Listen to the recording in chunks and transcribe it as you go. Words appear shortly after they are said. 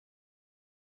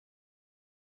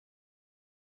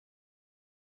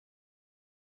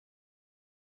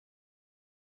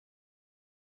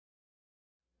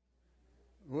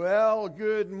Well,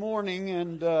 good morning,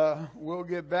 and we'll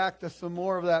get back to some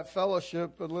more of that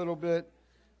fellowship a little bit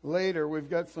later. We've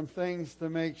got some things to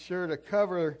make sure to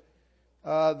cover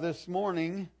this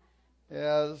morning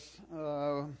as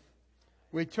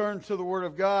we turn to the Word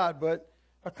of God. But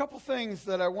a couple things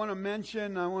that I want to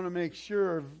mention, I want to make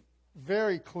sure are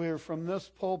very clear from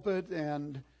this pulpit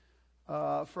and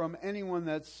from anyone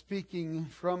that's speaking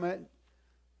from it,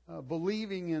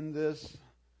 believing in this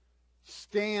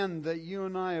stand that you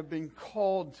and I have been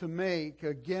called to make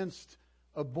against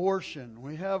abortion.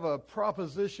 We have a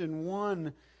Proposition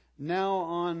 1 now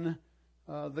on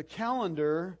the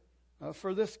calendar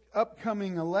for this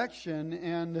upcoming election,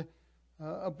 and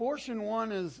Proposition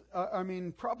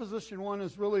 1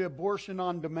 is really abortion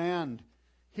on demand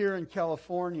here in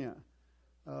California.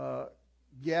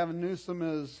 Gavin Newsom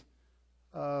is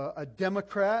a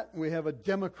Democrat. We have a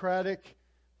Democratic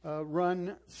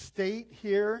run state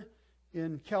here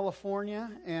in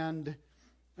California, and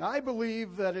I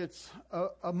believe that it's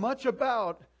much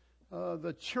about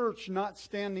the church not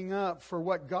standing up for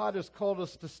what God has called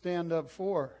us to stand up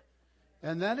for,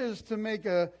 and that is to make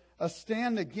a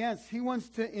stand against. He wants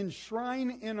to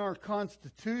enshrine in our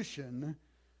Constitution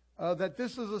that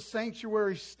this is a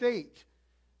sanctuary state,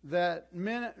 that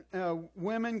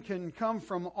women can come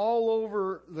from all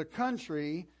over the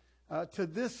country to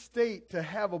this state to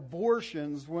have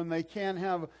abortions when they can't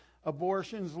have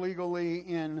abortions legally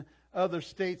in other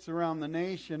states around the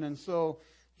nation. And so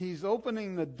he's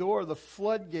opening the door, the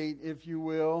floodgate, if you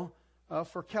will,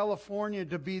 for California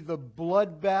to be the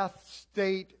bloodbath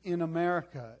state in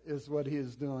America, is what he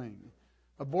is doing.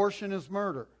 Abortion is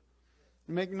murder.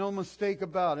 Make no mistake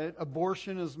about it,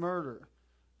 abortion is murder.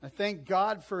 I thank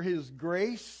God for His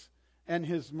grace and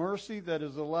His mercy that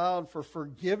has allowed for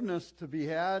forgiveness to be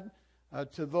had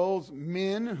to those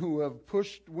men who have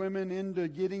pushed women into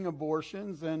getting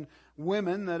abortions and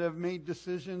women that have made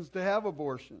decisions to have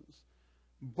abortions.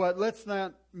 But let's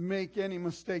not make any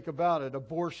mistake about it.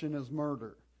 Abortion is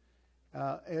murder.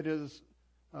 It is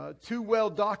too well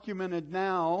documented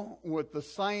now with the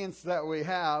science that we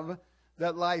have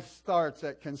that life starts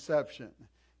at conception.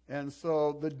 And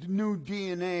so the new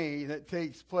DNA that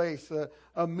takes place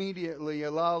immediately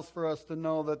allows for us to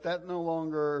know that no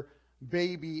longer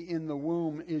baby in the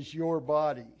womb is your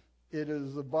body. It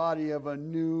is the body of a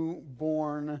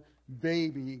newborn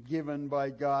baby given by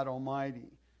God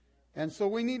Almighty. And so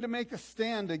we need to make a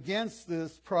stand against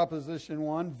this Proposition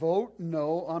 1. Vote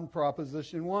no on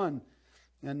Proposition 1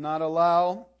 and not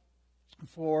allow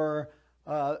for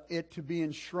it to be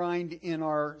enshrined in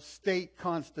our state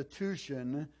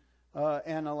constitution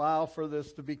and allow for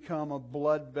this to become a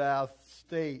bloodbath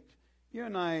state. You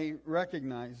and I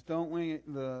recognize, don't we,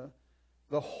 the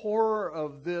horror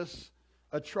of this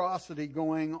atrocity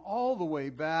going all the way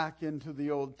back into the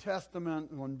Old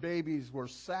Testament when babies were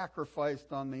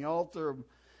sacrificed on the altar,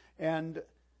 and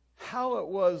how it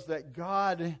was that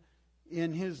God,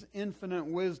 in His infinite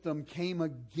wisdom, came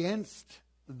against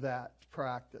that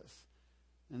practice.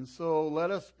 And so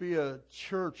let us be a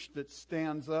church that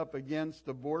stands up against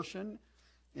abortion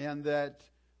and that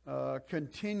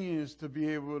continues to be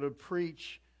able to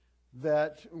preach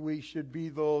that we should be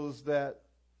those that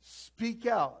speak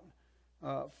out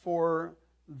for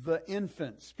the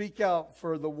infant, speak out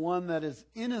for the one that is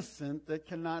innocent, that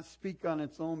cannot speak on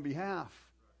its own behalf,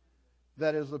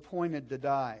 that is appointed to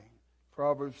die.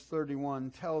 Proverbs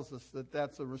 31 tells us that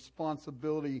that's a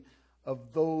responsibility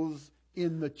of those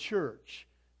in the church.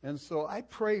 And so I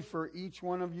pray for each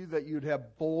one of you that you'd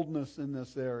have boldness in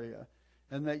this area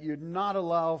and that you'd not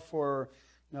allow for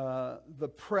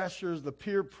the pressures, the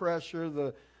peer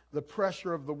pressure, the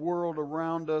pressure of the world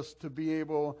around us to be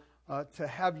able to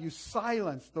have you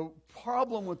silenced. The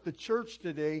problem with the church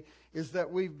today is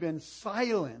that we've been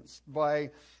silenced by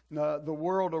the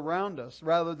world around us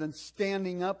rather than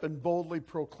standing up and boldly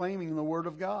proclaiming the Word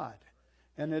of God.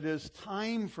 And it is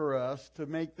time for us to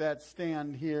make that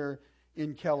stand here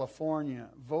in California.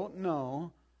 Vote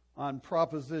no on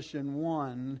Proposition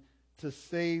 1 to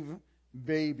save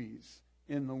babies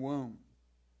in the womb.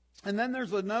 And then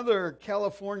there's another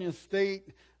California State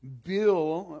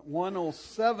Bill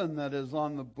 107 that is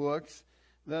on the books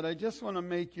that I just want to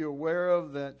make you aware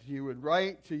of, that you would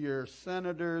write to your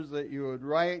senators, that you would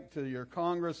write to your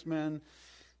congressmen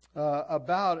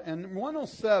about. And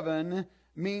 107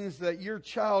 means that your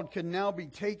child can now be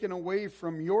taken away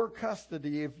from your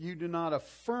custody if you do not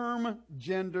affirm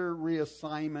gender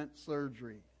reassignment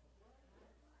surgery.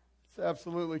 It's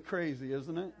absolutely crazy,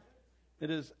 isn't it? It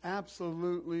is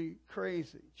absolutely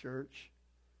crazy, church.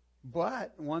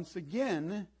 But, once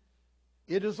again,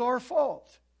 it is our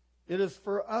fault. It is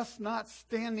for us not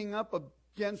standing up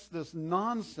against this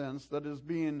nonsense that is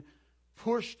being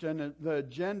pushed, and the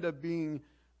agenda being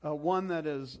one that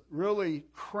is really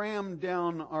crammed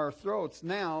down our throats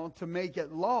now to make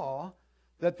it law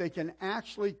that they can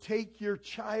actually take your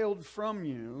child from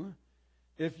you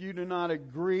if you do not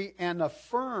agree and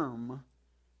affirm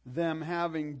them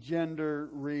having gender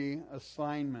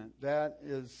reassignment. That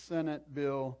is Senate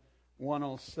Bill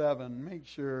 107. Make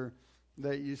sure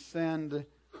that you send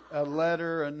a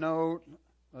letter, a note,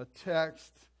 a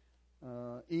text,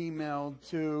 email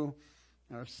to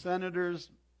our senators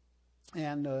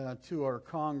and to our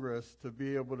Congress to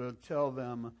be able to tell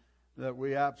them that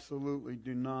we absolutely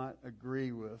do not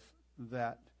agree with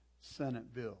that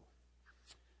Senate bill.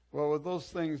 Well, with those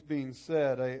things being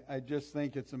said, I just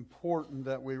think it's important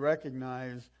that we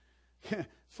recognize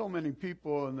so many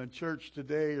people in the church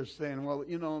today are saying, well,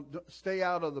 stay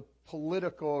out of the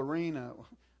political arena.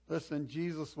 Listen,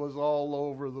 Jesus was all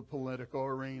over the political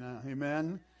arena.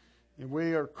 Amen? And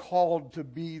we are called to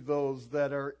be those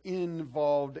that are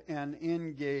involved and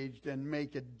engaged and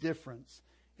make a difference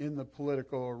in the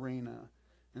political arena.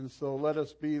 And so let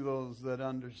us be those that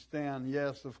understand,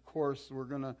 yes, of course, we're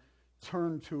going to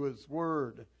turn to His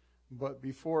Word, but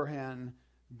beforehand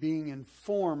being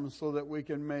informed so that we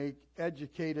can make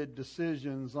educated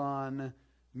decisions on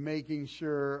making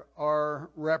sure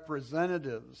our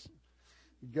representatives,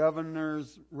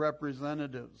 governors,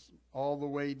 representatives, all the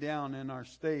way down in our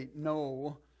state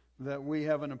know that we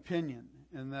have an opinion,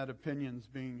 and that opinion's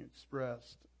being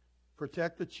expressed.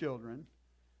 Protect the children,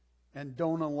 and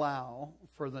don't allow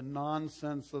for the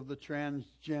nonsense of the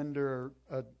transgender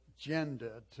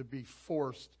agenda to be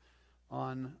forced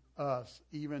on us,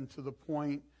 even to the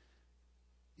point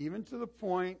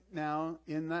now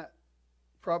in that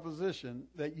proposition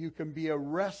that you can be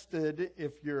arrested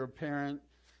if you're a parent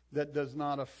that does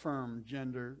not affirm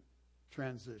gender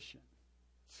transition.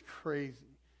 It's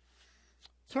crazy.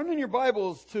 Turn in your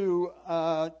Bibles to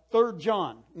 3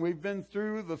 John. We've been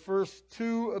through the first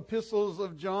 2 epistles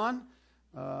of John,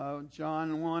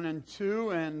 John 1 and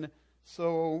 2, and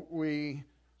so we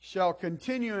shall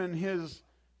continue in his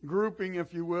grouping,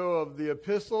 if you will, of the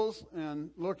epistles,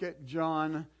 and look at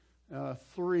John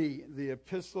 3, the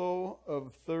epistle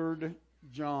of 3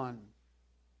 John.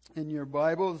 In your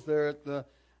Bibles, there at the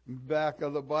back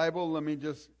of the Bible, let me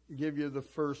just give you the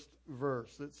first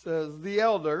verse. It says, "The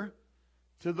elder,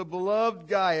 to the beloved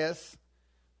Gaius,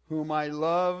 whom I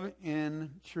love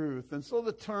in truth." And so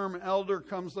the term elder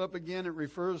comes up again. It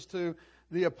refers to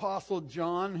the Apostle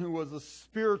John, who was a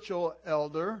spiritual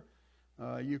elder.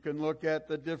 You can look at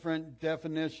the different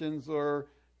definitions or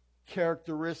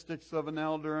characteristics of an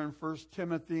elder in 1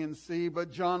 Timothy and see,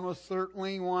 but John was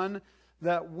certainly one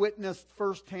that witnessed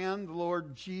firsthand the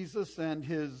Lord Jesus and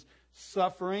His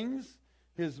sufferings,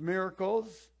 His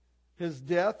miracles, His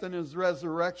death, and His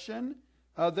resurrection.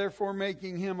 Therefore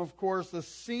making him, of course, a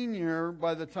senior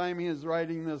by the time he is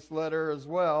writing this letter as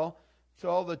well to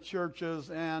all the churches,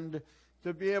 and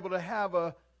to be able to have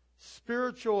a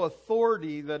spiritual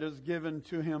authority that is given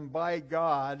to him by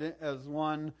God as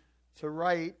one to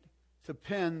write, to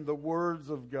pen the words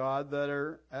of God that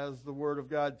are, as the Word of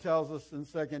God tells us in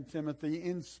 2 Timothy,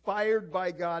 inspired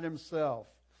by God Himself.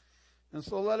 And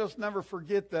so let us never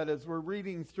forget that as we're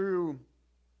reading through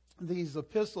these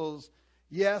epistles.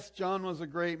 Yes, John was a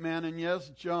great man, and yes,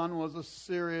 John was a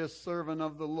serious servant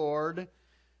of the Lord.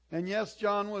 And yes,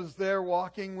 John was there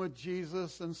walking with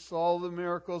Jesus and saw the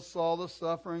miracles, saw the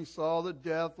suffering, saw the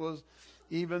death, was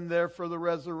even there for the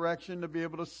resurrection to be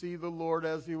able to see the Lord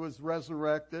as He was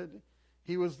resurrected.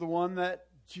 He was the one that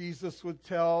Jesus would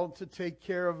tell to take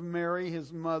care of Mary,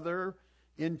 His mother.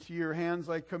 "Into your hands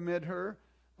I commit her."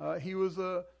 He was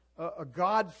a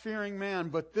God-fearing man,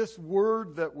 but this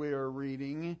word that we are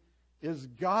reading is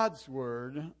God's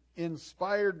word,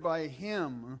 inspired by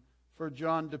Him for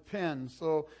John to pen.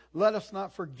 So let us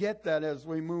not forget that as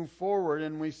we move forward,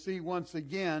 and we see once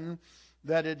again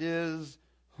that it is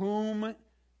whom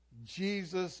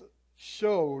Jesus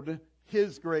showed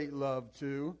His great love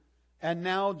to, and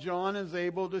now John is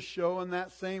able to show in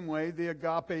that same way the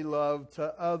agape love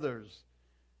to others.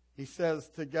 He says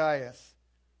to Gaius,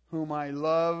 "whom I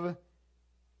love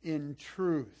in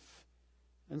truth."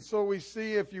 And so we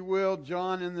see, if you will,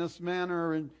 John in this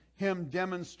manner, and him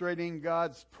demonstrating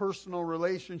God's personal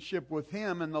relationship with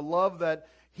him and the love that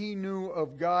he knew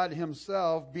of God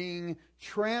Himself being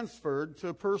transferred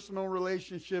to personal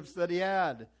relationships that he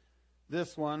had.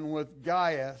 This one with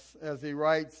Gaius, as he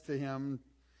writes to him,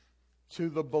 "to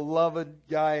the beloved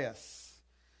Gaius."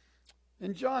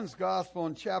 In John's Gospel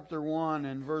in chapter 1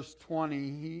 and verse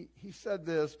 20, he said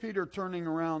this, "Peter turning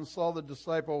around saw the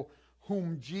disciple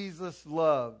whom Jesus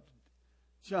loved,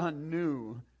 John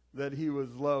knew that he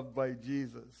was loved by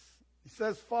Jesus. He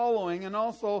says, following, and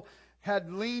also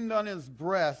had leaned on his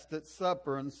breast at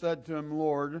supper and said to him,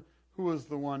 Lord, who is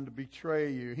the one to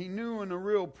betray you? He knew in a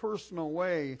real personal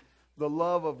way the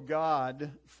love of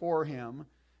God for him.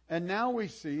 And now we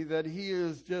see that he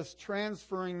is just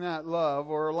transferring that love,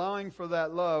 or allowing for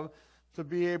that love to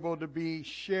be able to be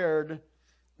shared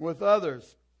with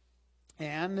others.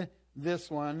 And this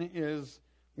one is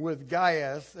with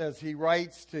Gaius as he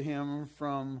writes to him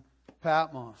from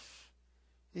Patmos.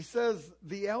 He says,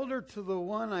 the elder to the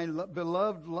one I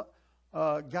beloved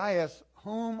Gaius,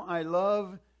 whom I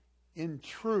love in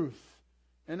truth.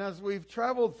 And as we've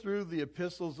traveled through the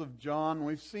epistles of John,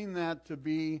 we've seen that to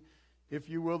be, if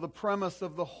you will, the premise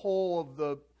of the whole of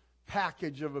the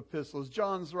package of epistles.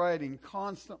 John's writing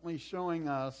constantly showing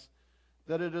us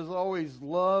that it is always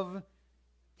love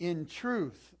in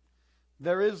truth.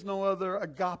 There is no other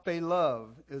agape love,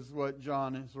 is what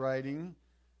John is writing.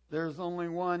 There's only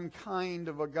one kind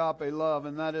of agape love,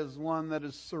 and that is one that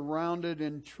is surrounded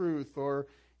in truth or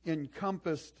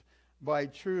encompassed by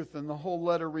truth. And the whole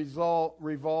letter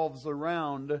revolves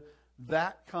around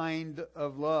that kind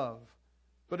of love.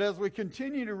 But as we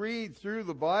continue to read through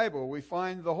the Bible, we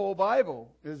find the whole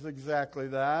Bible is exactly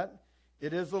that.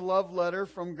 It is a love letter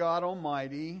from God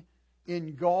Almighty,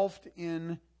 engulfed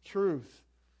in truth.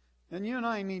 And you and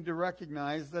I need to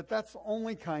recognize that that's the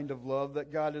only kind of love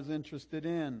that God is interested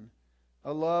in.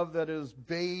 A love that is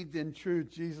bathed in truth.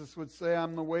 Jesus would say,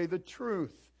 I'm the way, the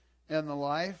truth, and the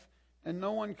life, and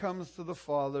no one comes to the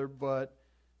Father but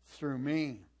through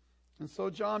me. And so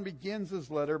John begins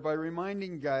his letter by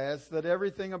reminding Gaius that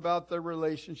everything about their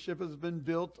relationship has been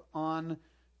built on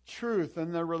truth,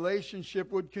 and their relationship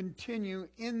would continue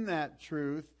in that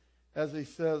truth, as he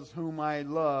says, whom I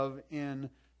love in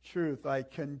truth. I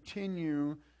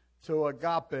continue to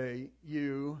agape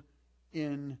you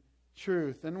in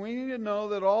truth. And we need to know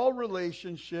that all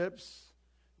relationships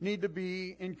need to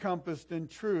be encompassed in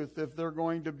truth if they're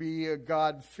going to be a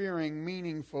God-fearing,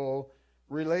 meaningful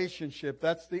relationship.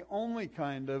 That's the only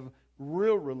kind of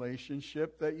real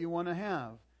relationship that you want to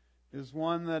have, is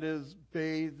one that is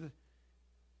bathed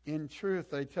in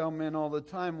truth. I tell men all the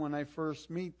time when I first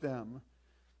meet them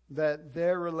that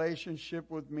their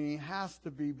relationship with me has to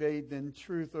be bathed in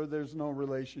truth, or there's no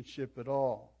relationship at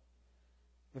all.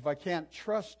 If I can't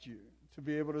trust you to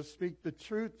be able to speak the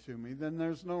truth to me, then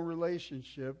there's no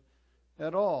relationship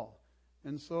at all.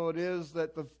 And so it is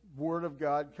that the Word of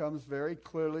God comes very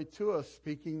clearly to us,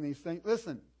 speaking these things.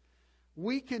 Listen,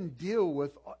 we can deal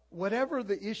with whatever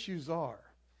the issues are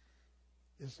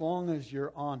as long as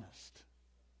you're honest.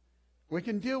 We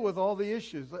can deal with all the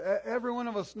issues. Every one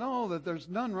of us know that there's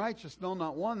none righteous, no,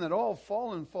 not one, that all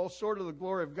fall short of the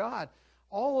glory of God.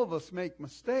 All of us make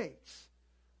mistakes.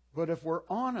 But if we're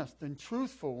honest and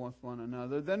truthful with one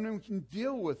another, then we can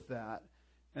deal with that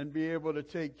and be able to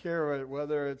take care of it,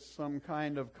 whether it's some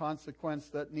kind of consequence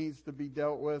that needs to be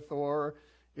dealt with, or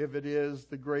if it is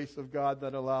the grace of God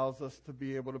that allows us to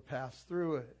be able to pass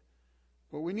through it.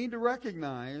 But we need to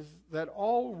recognize that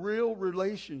all real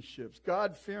relationships,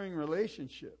 God-fearing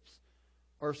relationships,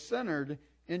 are centered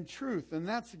in truth. And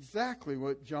that's exactly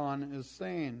what John is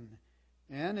saying.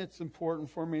 And it's important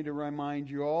for me to remind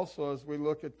you also, as we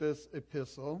look at this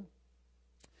epistle,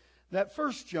 that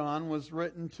 1 John was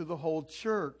written to the whole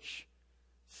church.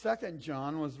 2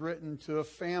 John was written to a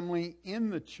family in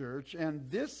the church.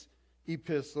 And this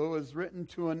epistle is written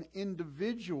to an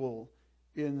individual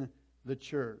in the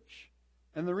church.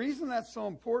 And the reason that's so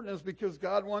important is because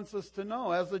God wants us to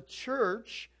know, as a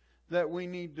church, that we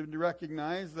need to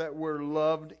recognize that we're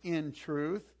loved in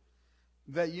truth,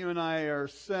 that you and I are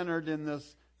centered in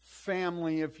this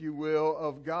family, if you will,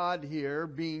 of God here,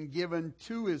 being given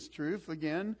to His truth.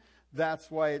 Again, that's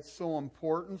why it's so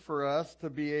important for us to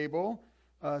be able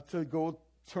to go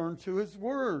turn to His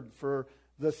Word for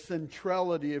the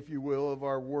centrality, if you will, of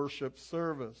our worship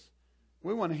service.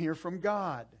 We want to hear from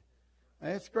God.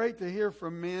 It's great to hear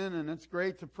from men, and it's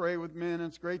great to pray with men, and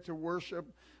it's great to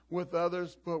worship with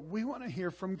others, but we want to hear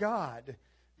from God,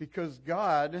 because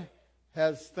God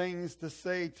has things to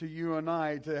say to you and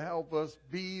I to help us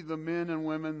be the men and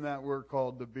women that we're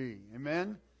called to be.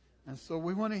 Amen? And so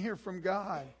we want to hear from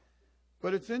God.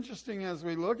 But it's interesting as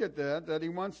we look at that He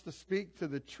wants to speak to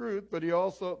the truth, but He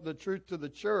also, the truth to the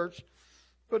church,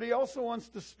 but He also wants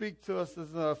to speak to us as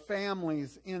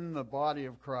families in the body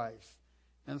of Christ.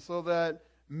 And so that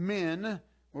men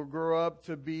will grow up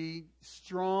to be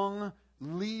strong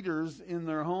leaders in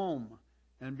their home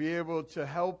and be able to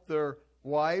help their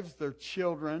wives, their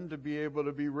children, to be able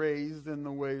to be raised in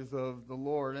the ways of the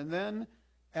Lord. And then,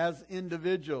 as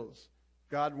individuals,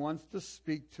 God wants to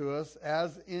speak to us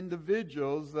as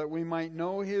individuals that we might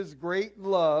know His great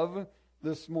love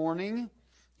this morning,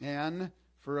 and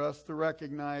for us to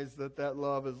recognize that that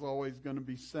love is always going to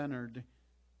be centered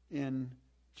in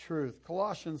truth.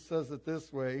 Colossians says it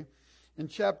this way. In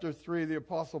chapter 3, the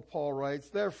Apostle Paul writes,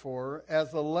 "Therefore,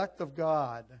 as elect of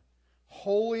God,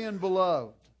 holy and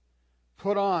beloved,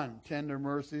 put on tender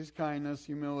mercies, kindness,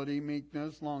 humility,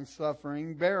 meekness,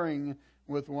 long-suffering, bearing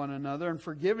with one another, and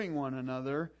forgiving one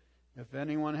another. If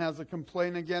anyone has a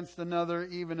complaint against another,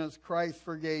 even as Christ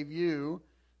forgave you,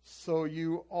 so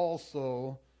you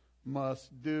also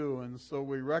must do." And so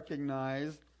we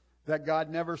recognize that God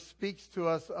never speaks to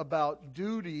us about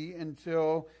duty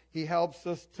until He helps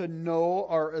us to know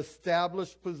our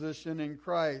established position in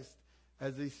Christ,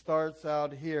 as He starts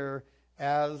out here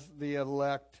as the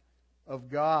elect of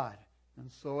God.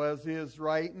 And so as he is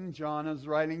writing, John is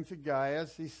writing to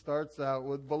Gaius, he starts out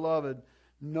with, "Beloved,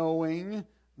 knowing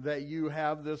that you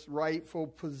have this rightful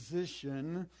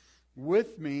position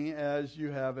with me as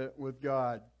you have it with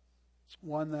God,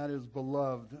 one that is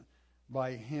beloved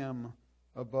by Him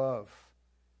above."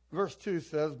 Verse 2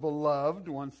 says, "Beloved,"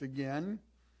 once again,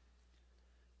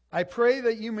 "I pray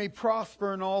that you may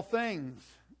prosper in all things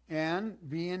and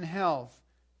be in health,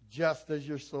 just as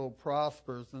your soul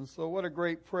prospers." And so what a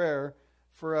great prayer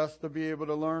for us to be able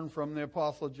to learn from the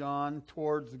Apostle John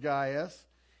towards Gaius,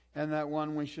 and that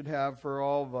one we should have for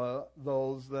all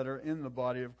those that are in the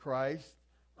body of Christ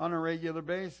on a regular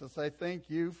basis. I thank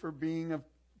you for being a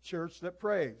church that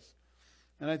prays.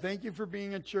 And I thank you for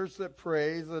being a church that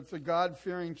prays, that's a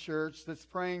God-fearing church that's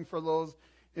praying for those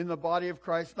in the body of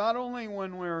Christ, not only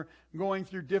when we're going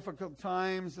through difficult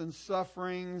times and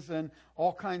sufferings and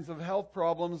all kinds of health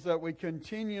problems that we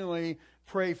continually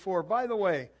pray for. By the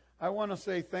way, I want to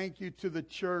say thank you to the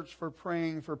church for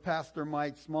praying for Pastor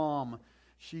Mike's mom.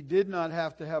 She did not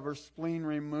have to have her spleen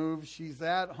removed. She's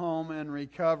at home and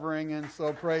recovering, and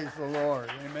so praise the Lord.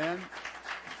 Amen.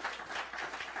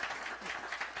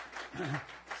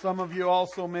 Some of you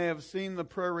also may have seen the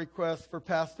prayer request for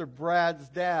Pastor Brad's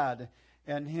dad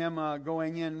and him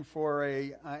going in for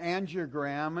a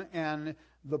angiogram, and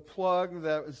the plug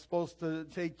that was supposed to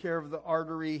take care of the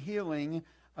artery healing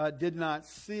did not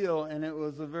seal, and it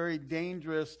was a very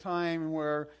dangerous time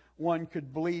where one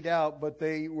could bleed out, but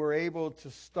they were able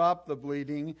to stop the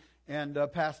bleeding, and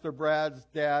Pastor Brad's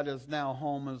dad is now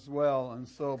home as well, and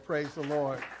so praise the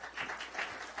Lord.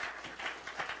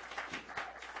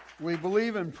 We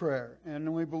believe in prayer,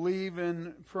 and we believe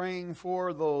in praying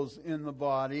for those in the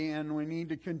body, and we need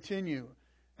to continue.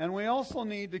 And we also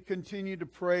need to continue to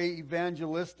pray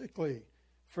evangelistically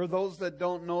for those that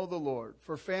don't know the Lord,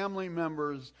 for family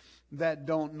members that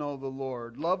don't know the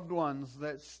Lord, loved ones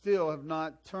that still have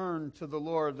not turned to the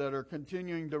Lord, that are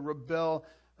continuing to rebel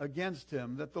against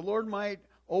Him, that the Lord might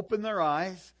open their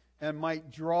eyes and might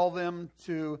draw them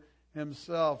to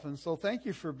Himself. And so thank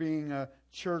you for being a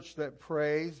church that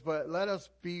prays, but let us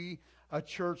be a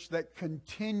church that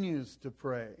continues to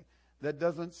pray, that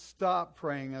doesn't stop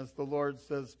praying, as the Lord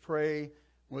says, pray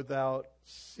without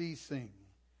ceasing.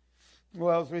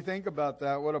 Well, as we think about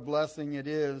that, what a blessing it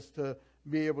is to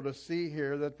be able to see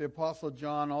here that the Apostle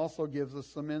John also gives us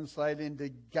some insight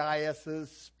into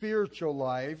Gaius' spiritual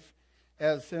life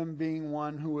as him being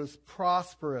one who is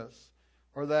prosperous,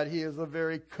 or that he is a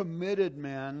very committed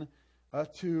man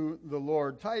to the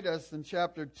Lord. Titus in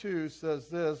chapter 2 says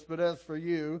this, "But as for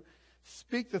you,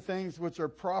 speak the things which are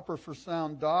proper for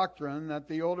sound doctrine, that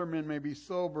the older men may be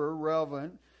sober,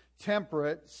 relevant,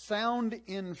 temperate, sound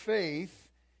in faith,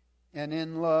 and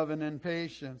in love and in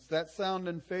patience." That sound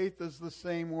in faith is the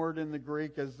same word in the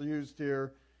Greek as used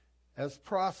here as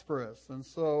prosperous. And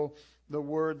so the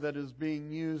word that is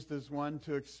being used is one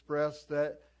to express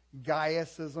that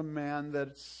Gaius is a man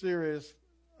that's seriously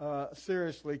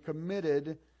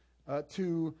committed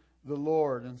to the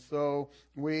Lord. And so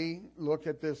we look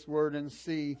at this word and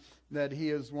see that he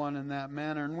is one in that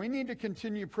manner. And we need to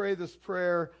continue to pray this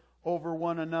prayer over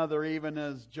one another, even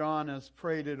as John has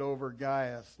prayed it over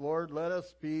Gaius. Lord, let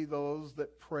us be those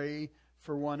that pray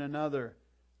for one another,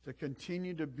 to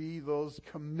continue to be those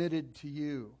committed to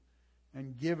you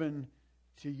and given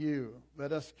to you.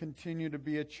 Let us continue to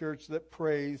be a church that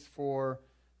prays for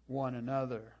one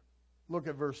another. Look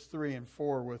at verse 3 and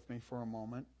 4 with me for a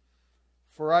moment.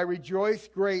 "For I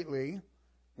rejoiced greatly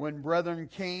when brethren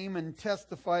came and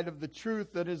testified of the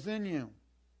truth that is in you,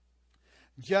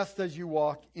 just as you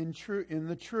walk in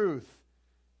the truth.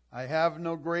 I have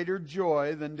no greater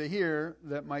joy than to hear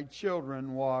that my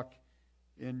children walk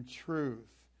in truth."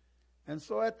 And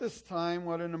so at this time,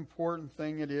 what an important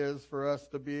thing it is for us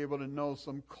to be able to know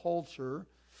some culture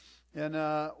in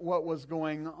what was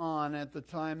going on at the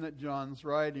time that John's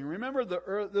writing. Remember,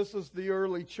 this is the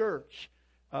early church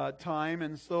time,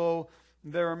 and so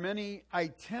there are many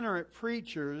itinerant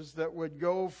preachers that would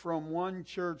go from one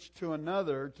church to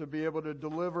another to be able to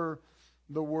deliver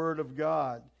the Word of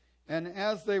God. And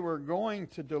as they were going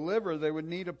to deliver, they would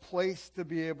need a place to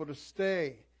be able to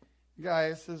stay.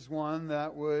 Gaius is one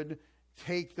that would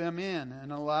take them in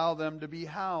and allow them to be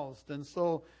housed. And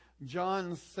so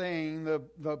John's saying,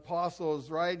 the apostle is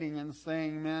writing and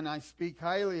saying, man, I speak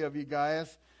highly of you,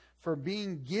 Gaius, for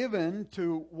being given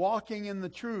to walking in the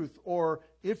truth, or,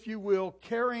 if you will,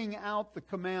 carrying out the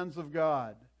commands of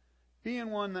God.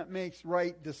 Being one that makes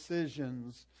right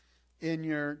decisions in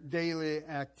your daily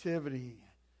activity.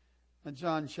 In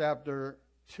John chapter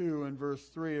 2 and verse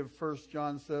 3 of 1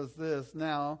 John says this,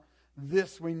 now,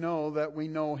 this we know that we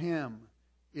know him,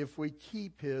 if we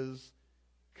keep his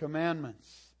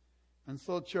commandments. And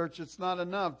so, church, it's not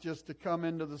enough just to come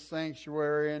into the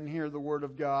sanctuary and hear the Word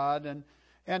of God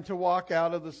and to walk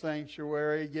out of the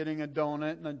sanctuary getting a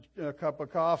donut and a cup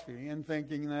of coffee and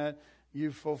thinking that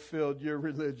you've fulfilled your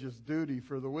religious duty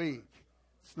for the week.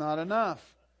 It's not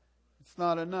enough. It's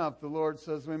not enough. The Lord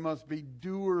says we must be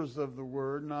doers of the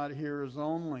Word, not hearers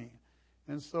only.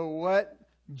 And so what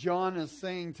John is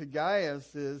saying to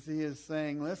Gaius is, he is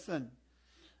saying, listen,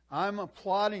 I'm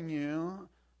applauding you.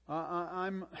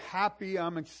 I'm happy,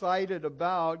 I'm excited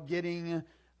about getting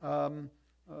the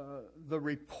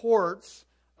reports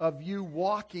of you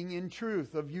walking in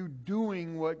truth, of you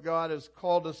doing what God has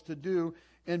called us to do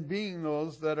and being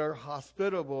those that are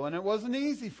hospitable. And it wasn't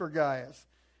easy for Gaius,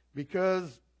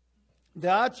 because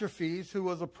Diotrephes, who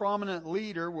was a prominent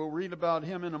leader, we'll read about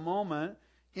him in a moment,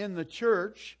 in the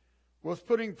church, was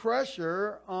putting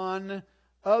pressure on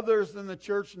others in the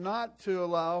church not to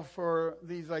allow for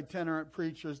these itinerant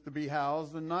preachers to be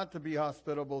housed and not to be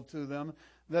hospitable to them,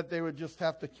 that they would just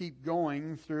have to keep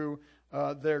going through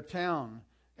their town,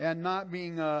 and not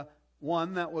being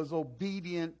one that was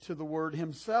obedient to the Word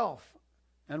himself.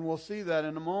 And we'll see that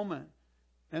in a moment.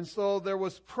 And so there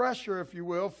was pressure, if you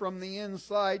will, from the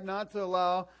inside not to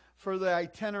allow for the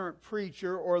itinerant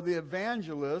preacher or the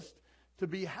evangelist to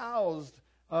be housed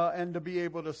and to be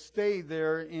able to stay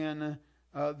there in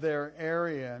their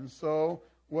area. And so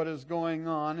what is going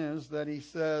on is that he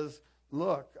says,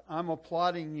 look, I'm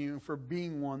applauding you for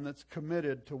being one that's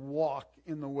committed to walk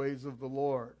in the ways of the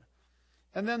Lord.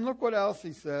 And then look what else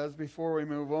he says before we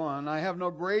move on. I have no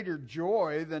greater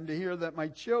joy than to hear that my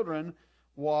children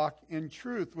walk in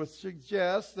truth, which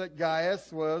suggests that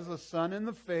Gaius was a son in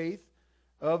the faith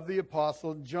of the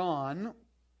Apostle John.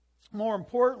 More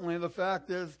importantly, the fact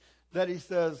is that he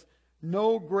says,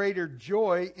 no greater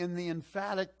joy in the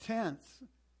emphatic tense,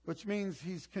 which means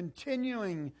he's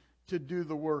continuing to do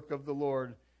the work of the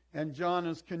Lord. And John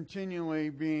is continually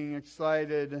being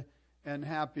excited and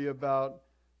happy about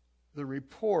the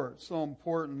report. So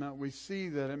important that we see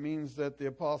that. It means that the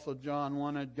Apostle John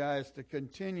wanted Gaius to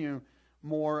continue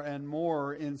more and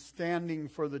more in standing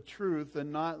for the truth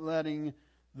and not letting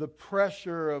the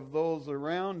pressure of those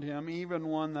around him, even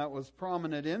one that was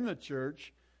prominent in the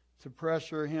church, to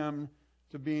pressure him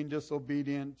to being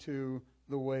disobedient to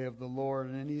the way of the Lord.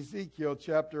 And in Ezekiel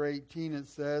chapter 18 it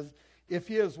says, if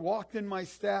he has walked in my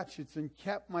statutes and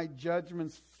kept my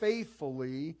judgments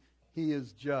faithfully, he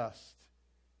is just,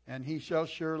 and he shall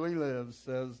surely live,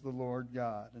 says the Lord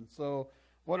God. And so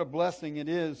what a blessing it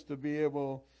is to be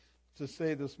able to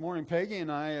say this morning. Peggy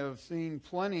and I have seen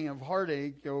plenty of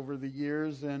heartache over the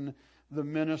years in the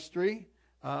ministry.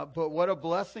 But what a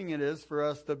blessing it is for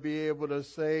us to be able to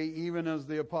say, even as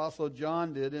the Apostle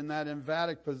John did in that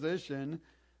emphatic position,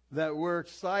 that we're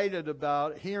excited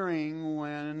about hearing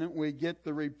when we get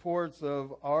the reports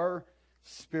of our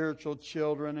spiritual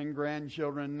children and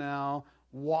grandchildren now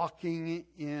walking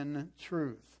in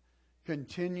truth,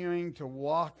 continuing to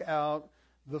walk out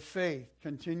the faith,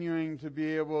 continuing to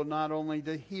be able not only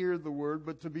to hear the Word,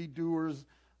 but to be doers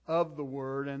of the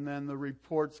Word. And then the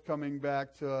reports coming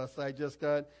back to us. I just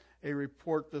got a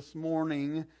report this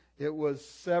morning. It was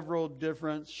several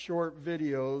different short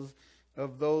videos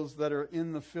of those that are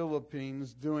in the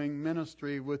Philippines doing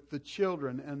ministry with the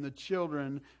children, and the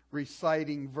children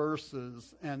reciting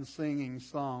verses and singing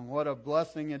song. What a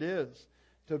blessing it is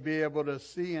to be able to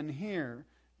see and hear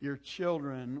your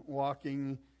children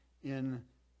walking in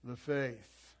the faith.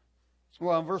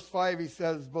 Well, in verse 5 he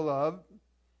says, beloved,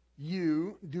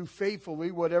 you do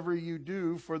faithfully whatever you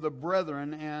do for the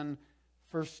brethren and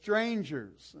for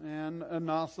strangers. And an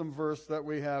awesome verse that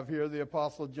we have here. The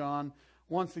Apostle John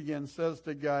once again says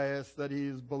to Gaius that he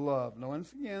is beloved. Now,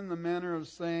 once again, the manner of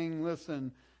saying,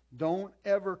 listen, don't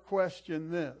ever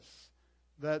question this,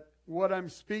 that what I'm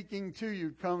speaking to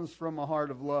you comes from a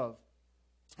heart of love,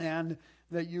 and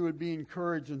that you would be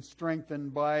encouraged and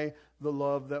strengthened by the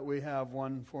love that we have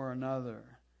one for another.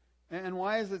 And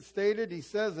why is it stated? He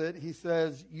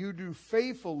says, you do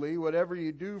faithfully whatever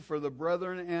you do for the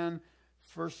brethren and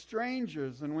for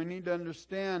strangers. And we need to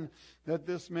understand that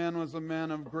this man was a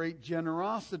man of great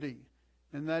generosity,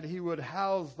 and that he would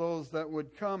house those that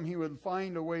would come. He would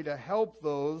find a way to help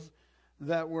those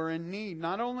that were in need,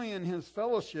 not only in his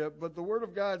fellowship, but the Word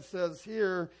of God says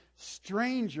here,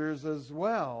 strangers as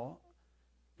well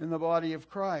in the body of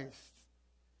Christ.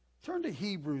 Turn to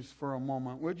Hebrews for a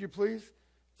moment, would you please?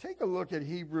 Take a look at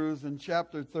Hebrews in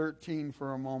chapter 13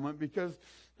 for a moment, because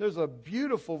there's a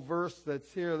beautiful verse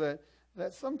that's here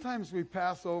that sometimes we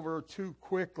pass over too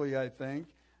quickly, I think.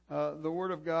 The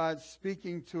Word of God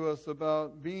speaking to us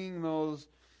about being those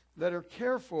that are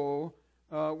careful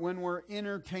when we're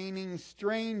entertaining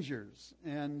strangers.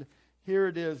 And here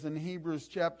it is in Hebrews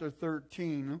chapter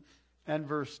 13 and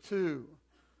verse 2.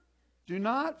 Do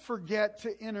not forget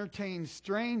to entertain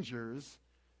strangers,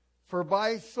 for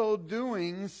by so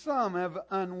doing some have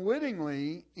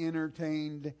unwittingly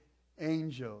entertained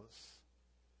angels.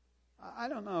 I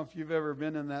don't know if you've ever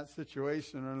been in that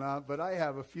situation or not, but I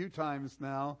have a few times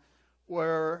now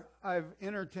where I've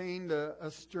entertained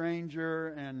a stranger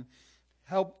and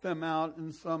helped them out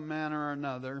in some manner or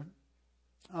another,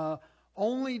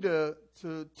 only to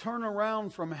turn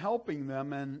around from helping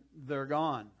them and they're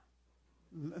gone.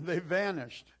 They've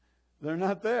vanished. They're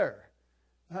not there.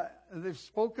 They've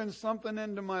spoken something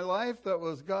into my life that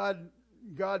was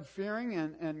God-fearing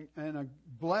and a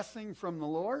blessing from the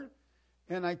Lord.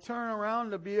 And I turn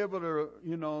around to be able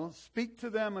to, speak to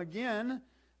them again,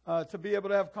 to be able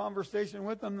to have conversation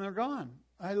with them. They're gone.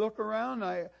 I look around.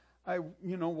 I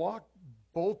walk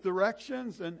both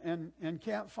directions and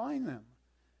can't find them.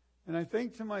 And I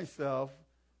think to myself,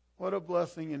 what a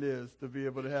blessing it is to be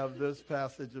able to have this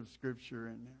passage of Scripture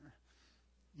in there.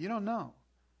 You don't know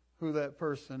who that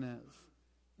person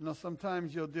is.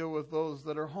 Sometimes you'll deal with those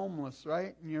that are homeless,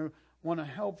 right? And you want to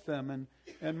help them.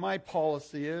 And my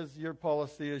policy is, your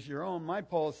policy is your own. My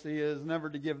policy is never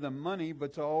to give them money,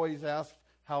 but to always ask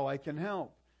how I can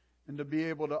help. And to be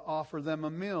able to offer them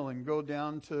a meal and go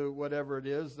down to whatever it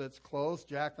is that's close,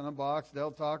 Jack in the Box,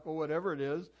 Del Taco, whatever it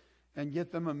is, and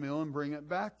get them a meal and bring it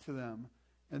back to them.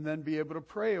 And then be able to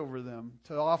pray over them,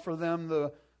 to offer them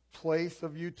the place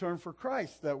of U-Turn for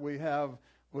Christ that we have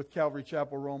with Calvary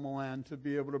Chapel Romaland, to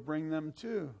be able to bring them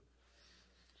to.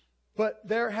 But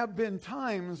there have been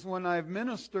times when I've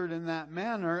ministered in that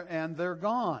manner and they're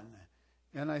gone.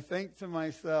 And I think to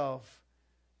myself,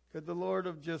 could the Lord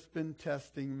have just been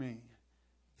testing me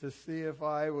to see if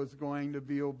I was going to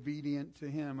be obedient to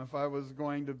Him, if I was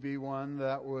going to be one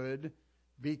that would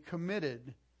be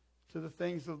committed to the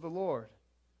things of the Lord?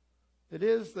 It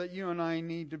is that you and I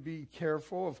need to be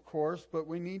careful, of course, but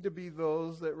we need to be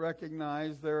those that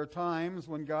recognize there are times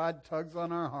when God tugs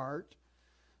on our heart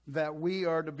that we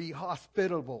are to be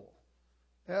hospitable.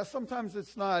 Yeah, sometimes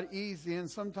it's not easy, and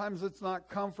sometimes it's not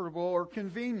comfortable or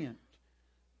convenient.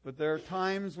 But there are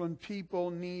times when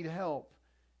people need help,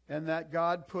 and that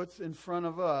God puts in front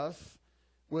of us,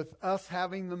 with us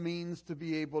having the means to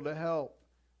be able to help.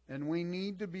 And we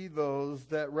need to be those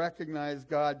that recognize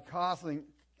God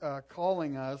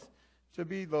calling us to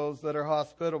be those that are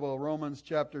hospitable. Romans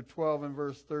chapter 12 and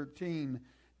verse 13.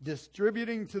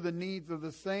 Distributing to the needs of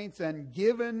the saints and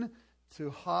given to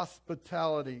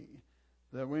hospitality,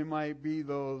 that we might be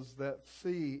those that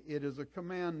see it is a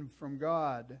command from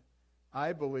God.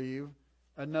 I believe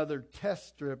another test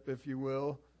strip, if you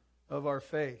will, of our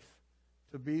faith,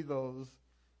 to be those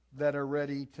that are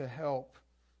ready to help.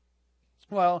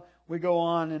 Well, we go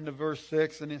on into verse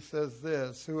 6, and it says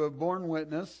this, who have borne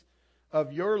witness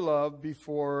of your love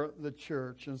before the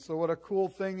church. And so what a cool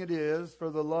thing it is for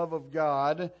the love of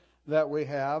God that we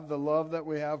have, the love that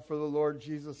we have for the Lord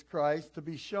Jesus Christ, to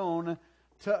be shown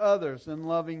to others in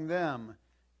loving them.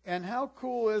 And how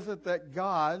cool is it that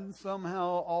God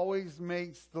somehow always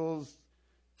makes those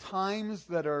times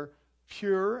that are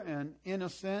pure and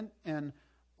innocent and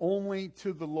only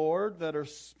to the Lord, that are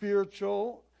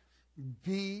spiritual,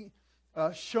 be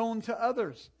shown to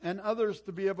others, and others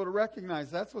to be able to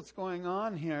recognize. That's what's going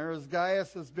on here, as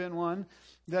Gaius has been one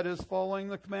that is following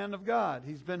the command of God.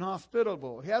 He's been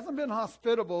hospitable. He hasn't been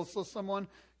hospitable so someone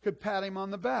could pat him on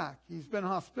the back. He's been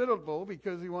hospitable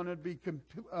because he wanted to be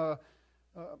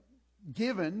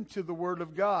given to the Word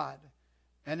of God.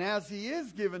 And as he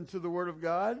is given to the Word of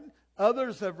God,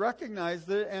 others have recognized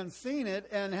it and seen it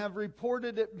and have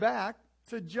reported it back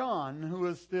to John, who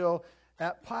is still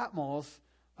at Patmos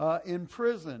in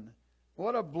prison.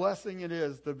 What a blessing it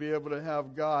is to be able to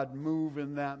have God move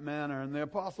in that manner. And the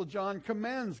Apostle John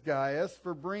commends Gaius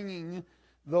for bringing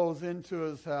those into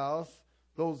his house,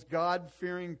 those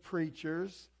God-fearing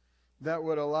preachers that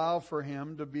would allow for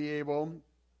him to be able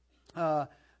to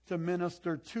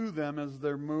minister to them as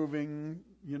they're moving,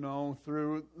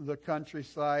 through the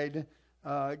countryside,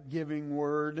 giving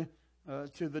word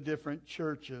to the different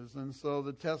churches. And so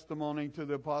the testimony to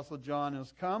the Apostle John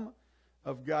has come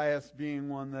of Gaius being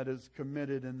one that is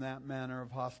committed in that manner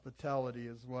of hospitality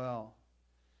as well.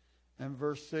 And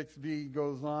verse 6b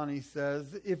goes on, he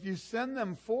says, if you send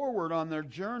them forward on their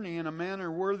journey in a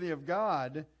manner worthy of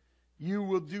God, you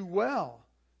will do well,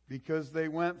 because they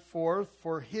went forth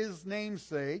for his name's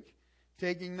sake,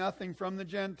 taking nothing from the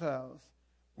Gentiles.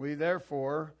 We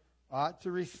therefore ought to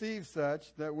receive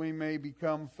such, that we may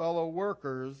become fellow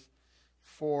workers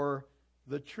for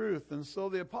the truth. And so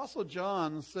the Apostle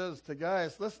John says to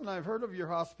Gaius, listen, I've heard of your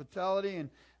hospitality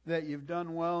and that you've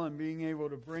done well in being able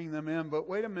to bring them in, but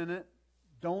wait a minute,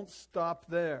 don't stop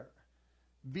there.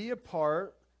 Be a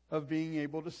part of being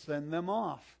able to send them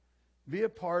off. Be a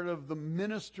part of the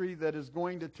ministry that is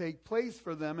going to take place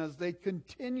for them as they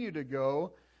continue to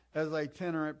go as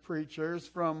itinerant preachers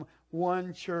from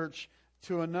one church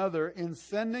to another, in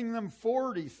sending them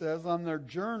forward, he says, on their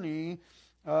journey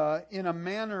in a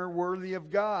manner worthy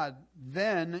of God.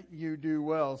 Then you do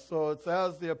well. So it's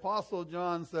as the Apostle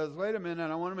John says, wait a minute,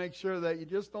 I want to make sure that you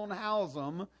just don't house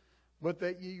them, but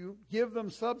that you give them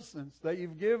substance, that you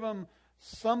give them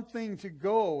something to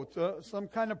go, to some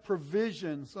kind of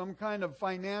provision, some kind of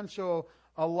financial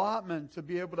allotment to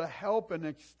be able to help and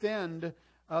extend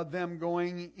them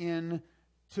going in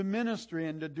to ministry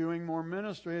and to doing more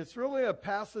ministry. It's really a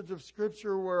passage of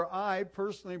Scripture where I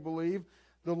personally believe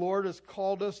the Lord has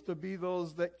called us to be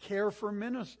those that care for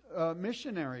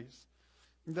missionaries,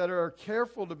 that are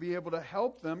careful to be able to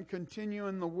help them continue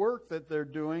in the work that they're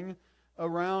doing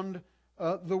around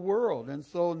the world. And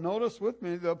so notice with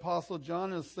me, the Apostle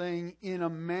John is saying, in a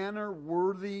manner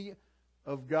worthy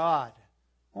of God.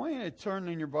 I want you to turn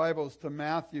in your Bibles to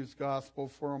Matthew's Gospel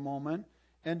for a moment,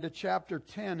 and to chapter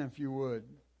 10, if you would.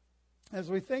 As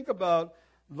we think about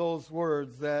those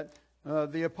words that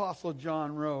the Apostle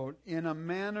John wrote, in a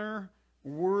manner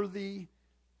worthy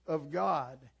of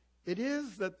God, it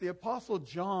is that the Apostle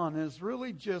John is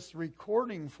really just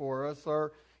recording for us,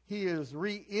 or he is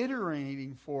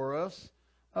reiterating for us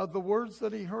the words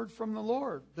that he heard from the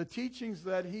Lord, the teachings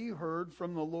that he heard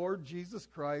from the Lord Jesus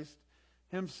Christ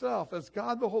himself. As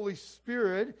God the Holy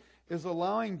Spirit is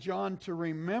allowing John to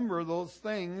remember those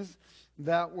things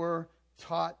that were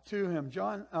taught to him.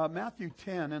 Matthew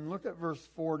 10, and look at verse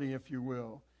 40, if you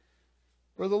will,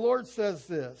 where the Lord says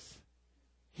this,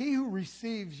 he who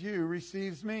receives you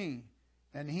receives me,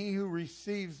 and he who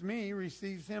receives me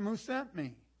receives him who sent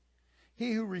me.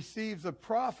 He who receives a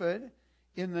prophet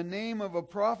in the name of a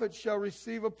prophet shall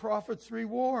receive a prophet's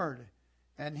reward.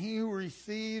 And he who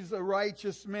receives a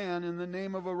righteous man in the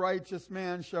name of a righteous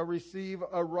man shall receive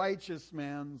a righteous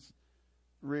man's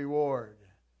reward.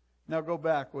 Now go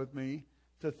back with me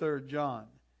to 3 John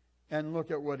and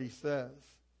look at what he says.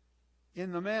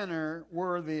 In the manner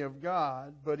worthy of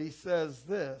God, but he says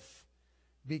this,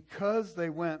 because they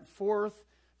went forth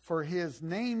for his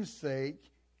name's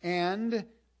sake, and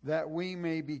that we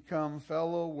may become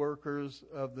fellow workers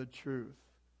of the truth.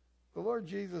 The Lord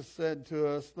Jesus said to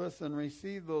us, listen,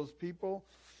 receive those people,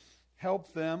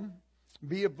 help them,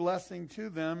 be a blessing to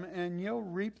them, and you'll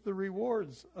reap the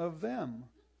rewards of them.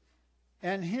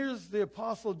 And here's the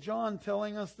Apostle John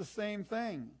telling us the same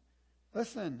thing.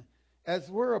 Listen,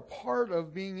 as we're a part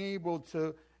of being able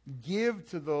to give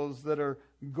to those that are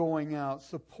going out,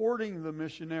 supporting the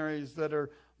missionaries that are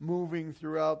moving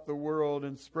throughout the world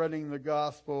and spreading the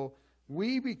gospel,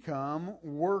 we become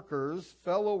workers,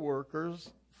 fellow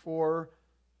workers for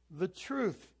the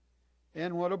truth.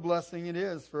 And what a blessing it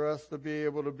is for us to be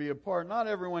able to be a part. Not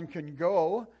everyone can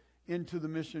go into the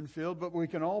mission field, but we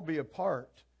can all be a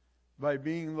part by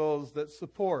being those that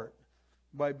support,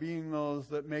 by being those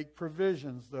that make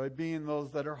provisions, by being those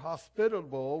that are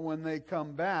hospitable when they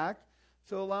come back,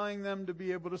 to allowing them to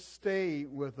be able to stay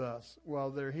with us while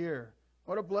they're here.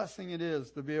 What a blessing it is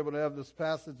to be able to have this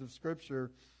passage of Scripture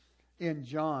in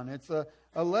John. It's a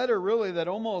letter really that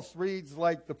almost reads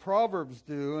like the Proverbs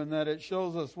do, in that it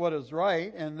shows us what is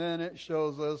right and then it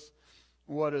shows us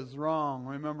what is wrong.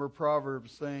 Remember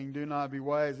Proverbs saying, do not be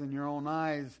wise in your own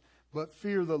eyes, but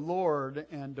fear the Lord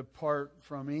and depart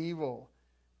from evil.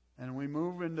 And we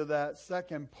move into that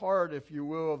second part, if you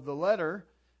will, of the letter,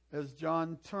 as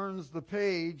John turns the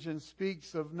page and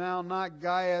speaks of now not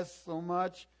Gaius so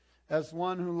much as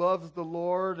one who loves the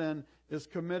Lord and is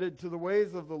committed to the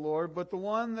ways of the Lord. But the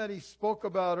one that he spoke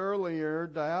about earlier,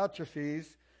 Diotrephes,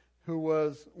 who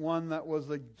was one that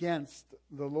was against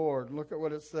the Lord. Look at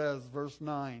what it says, verse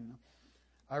 9.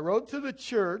 I wrote to the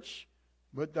church,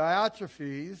 but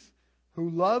Diotrephes, who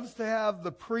loves to have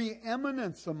the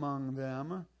preeminence among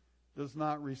them, does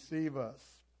not receive us.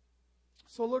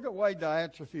 So look at why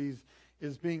Diotrephes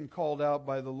is being called out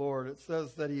by the Lord. It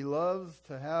says that he loves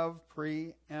to have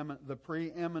the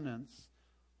preeminence,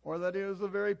 or that he was a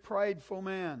very prideful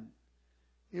man.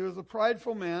 He was a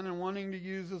prideful man and wanting to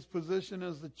use his position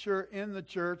as in the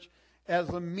church as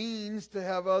a means to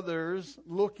have others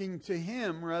looking to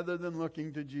him rather than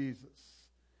looking to Jesus.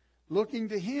 Looking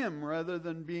to him rather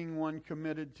than being one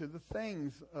committed to the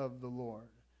things of the Lord.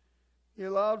 He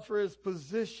allowed for his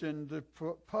position to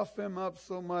puff him up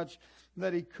so much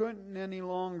that he couldn't any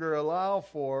longer allow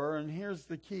for, and here's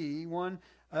the key, one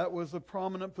that was a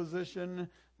prominent position.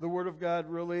 The Word of God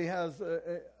really has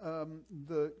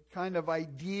the kind of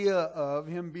idea of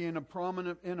him being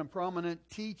in a prominent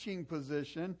teaching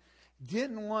position.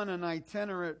 Didn't want an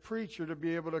itinerant preacher to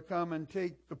be able to come and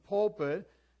take the pulpit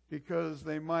because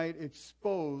they might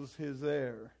expose his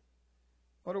error.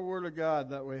 What a Word of God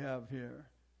that we have here.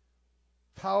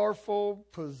 Powerful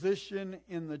position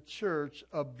in the church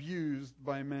abused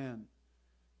by men.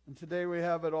 And today we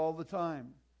have it all the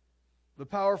time. The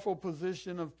powerful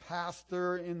position of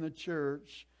pastor in the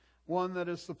church, one that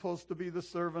is supposed to be the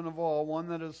servant of all, one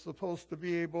that is supposed to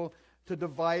be able to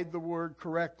divide the word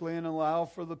correctly and allow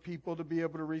for the people to be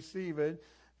able to receive it,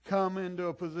 come into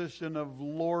a position of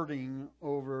lording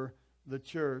over the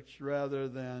church rather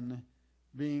than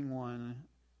being one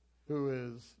who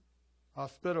is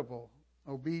hospitable,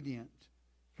 obedient,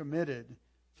 committed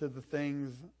to the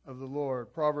things of the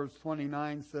Lord. Proverbs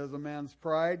 29 says, a man's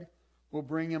pride will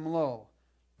bring him low,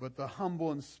 but the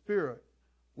humble in spirit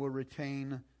will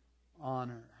retain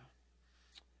honor.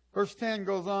 Verse 10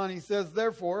 goes on, he says,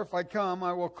 therefore, if I come,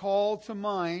 I will call to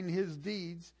mind his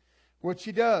deeds, which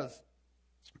he does,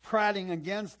 prating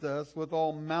against us with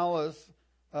all malice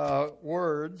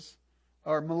words,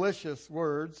 or malicious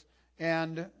words,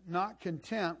 and not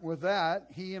content with that,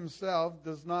 he himself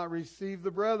does not receive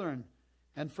the brethren,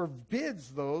 and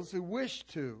forbids those who wish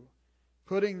to,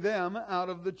 putting them out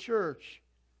of the church.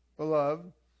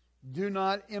 Beloved, do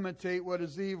not imitate what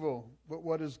is evil, but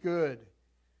what is good.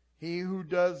 He who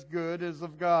does good is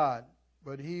of God,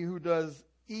 but he who does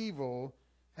evil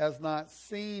has not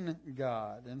seen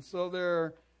God. And so there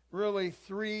are really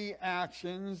three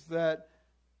actions that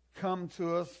come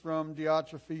to us from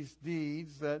Diotrephes'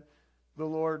 deeds that the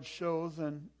Lord shows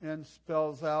and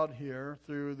spells out here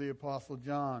through the Apostle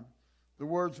John. The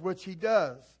words which he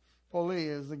does, poli,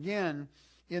 is again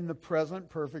in the present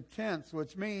perfect tense,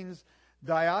 which means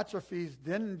Diotrephes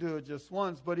didn't do it just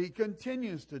once, but he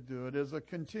continues to do it as a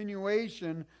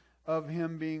continuation of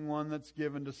him being one that's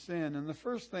given to sin. And the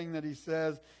first thing that he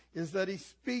says is that he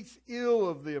speaks ill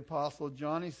of the Apostle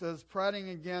John. He says, prating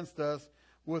against us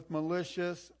with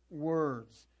malicious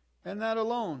words. And that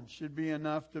alone should be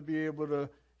enough to be able to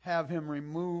have him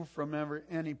removed from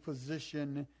any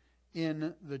position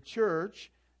in the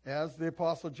church, as the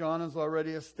Apostle John has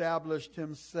already established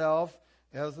himself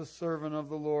as a servant of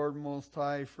the Lord Most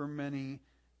High for many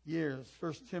years.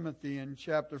 1 Timothy in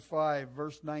chapter 5,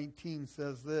 verse 19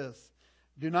 says this,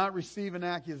 do not receive an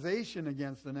accusation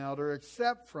against an elder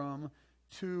except from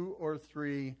 2 or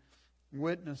 3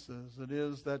 witnesses. It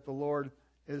is that the Lord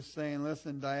is saying,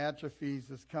 listen,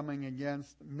 Diotrephes is coming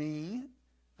against me,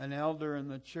 an elder in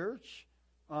the church,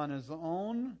 on his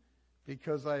own,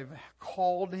 because I've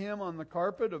called him on the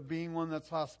carpet of being one that's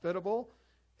hospitable,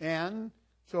 and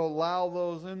to allow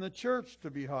those in the church to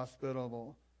be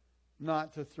hospitable,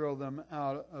 not to throw them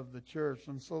out of the church.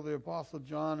 And so the Apostle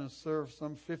John has served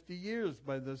some 50 years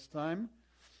by this time,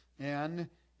 and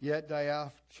yet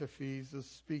Diotrephes is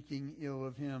speaking ill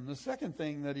of him. The second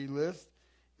thing that he lists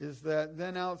is that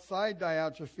then outside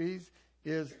Diotrephes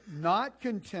is not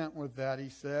content with that, he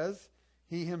says.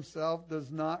 He himself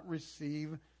does not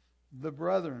receive the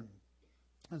brethren.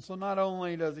 And so not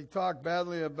only does he talk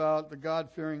badly about the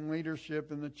God-fearing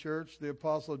leadership in the church, the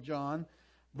Apostle John,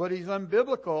 but he's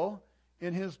unbiblical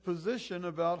in his position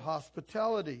about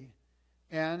hospitality.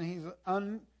 And he's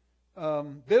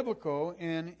unbiblical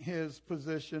in his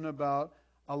position about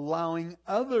allowing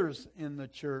others in the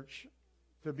church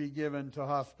to be given to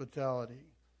hospitality.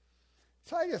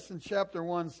 Titus in chapter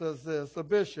 1 says this, a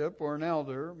bishop or an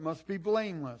elder must be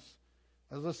blameless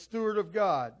as a steward of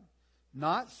God,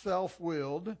 not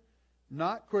self-willed,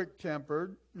 not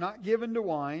quick-tempered, not given to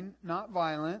wine, not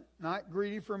violent, not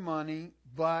greedy for money,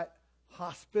 but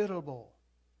hospitable.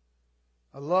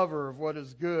 a lover of what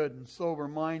is good and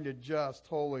sober-minded, just,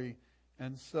 holy,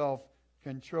 and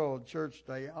self-controlled. Church,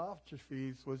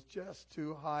 Diotrephes was just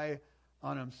too high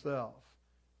on himself.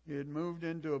 He had moved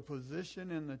into a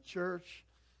position in the church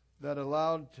that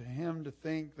allowed him to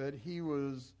think that he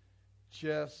was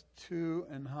just too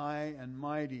and high and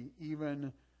mighty, even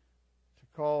to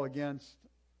call against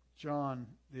John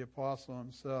the Apostle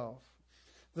himself.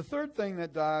 The third thing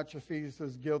that Diotrephes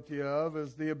is guilty of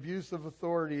is the abuse of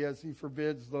authority, as he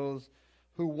forbids those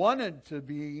who wanted to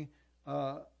be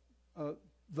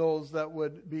those that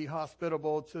would be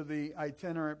hospitable to the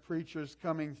itinerant preachers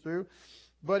coming through.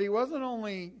 But he wasn't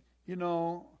only,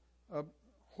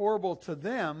 horrible to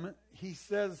them. He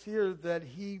says here that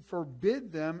he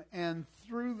forbid them and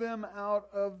threw them out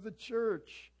of the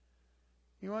church.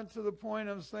 He went to the point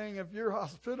of saying, if you're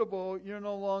hospitable, you're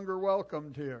no longer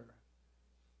welcomed here.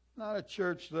 Not a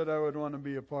church that I would want to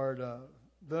be a part of.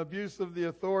 The abuse of the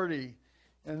authority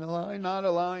and not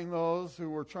allowing those who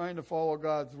were trying to follow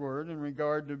God's word in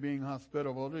regard to being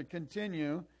hospitable to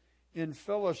continue in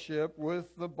fellowship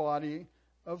with the body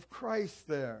of Christ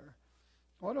there.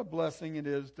 What a blessing it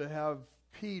is to have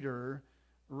Peter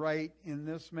write in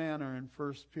this manner in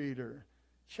 1 Peter.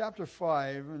 Chapter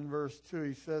 5 and verse 2,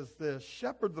 he says this,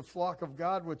 "Shepherd the flock of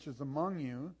God which is among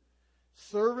you,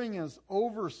 serving as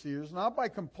overseers, not by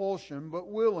compulsion, but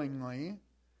willingly,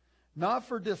 not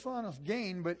for dishonest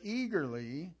gain, but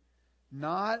eagerly,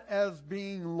 not as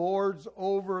being lords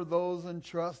over those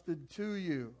entrusted to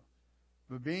you,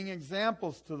 but being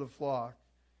examples to the flock.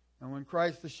 And when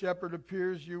Christ the shepherd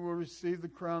appears, you will receive the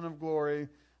crown of glory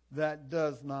that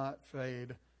does not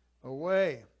fade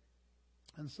away."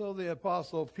 And so the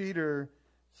Apostle Peter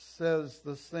says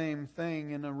the same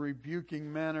thing in a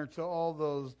rebuking manner to all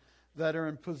those that are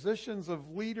in positions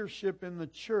of leadership in the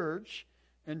church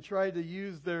and try to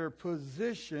use their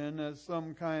position as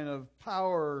some kind of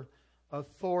power,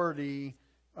 authority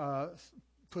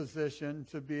position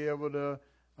to be able to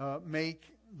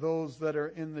make those that are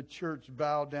in the church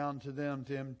bow down to them,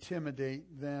 to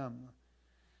intimidate them.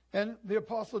 And the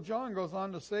Apostle John goes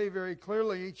on to say very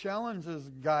clearly, he challenges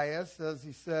Gaius as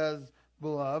he says,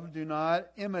 "Beloved, do not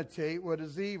imitate what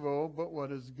is evil, but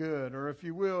what is good." Or if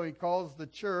you will, he calls the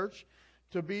church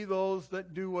to be those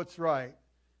that do what's right.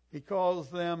 He calls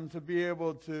them to be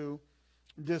able to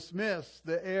dismiss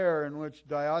the error in which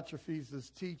Diotrephes is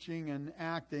teaching and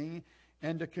acting,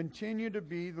 and to continue to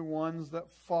be the ones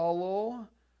that follow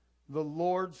the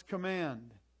Lord's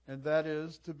command. And that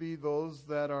is to be those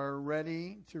that are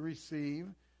ready to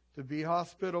receive, to be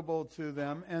hospitable to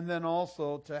them, and then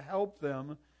also to help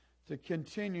them to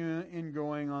continue in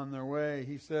going on their way.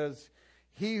 He says,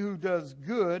 "He who does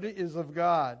good is of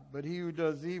God, but he who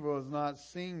does evil has not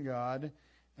seen God."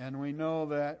 And we know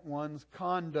that one's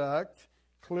conduct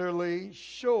clearly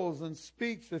shows and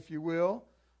speaks, if you will,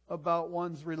 about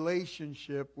one's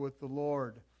relationship with the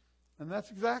Lord. And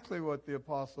that's exactly what the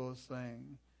apostle is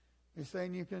saying. He's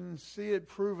saying you can see it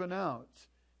proven out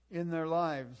in their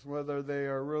lives, whether they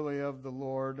are really of the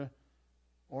Lord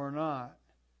or not.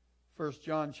 1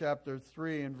 John chapter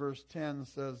 3 and verse 10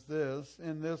 says this,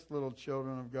 "In this little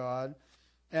children of God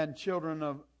and children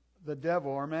of the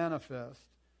devil are manifest.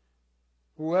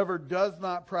 Whoever does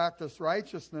not practice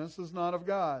righteousness is not of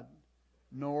God,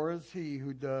 nor is he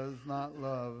who does not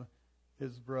love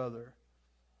his brother."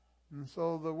 And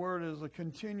so the word is a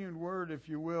continued word, if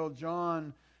you will.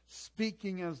 John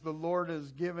speaking as the Lord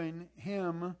has given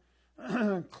him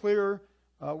clear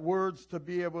words to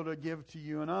be able to give to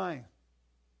you and I,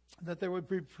 that they would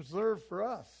be preserved for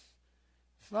us.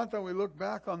 It's not that we look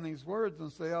back on these words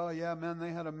and say, "Oh yeah, man,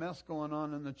 they had a mess going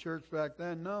on in the church back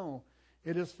then." No,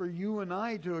 it is for you and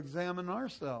I to examine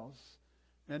ourselves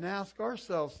and ask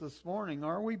ourselves this morning,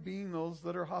 are we being those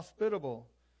that are hospitable?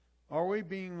 Are we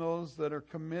being those that are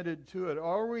committed to it?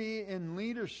 Are we in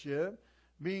leadership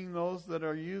being those that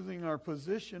are using our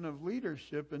position of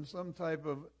leadership in some type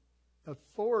of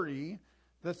authority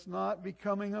that's not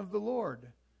becoming of the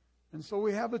Lord? And so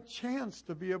we have a chance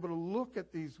to be able to look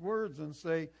at these words and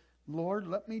say, "Lord,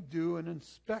 let me do an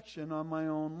inspection on my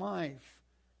own life.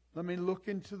 Let me look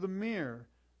into the mirror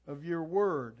of your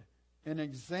word and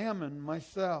examine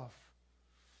myself."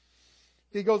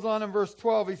 He goes on in verse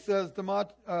 12, he says,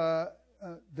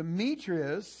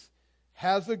 "Demetrius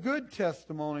has a good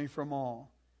testimony from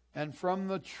all, and from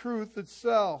the truth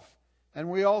itself.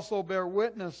 And we also bear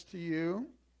witness to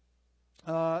you,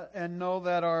 and know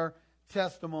that our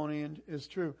testimony is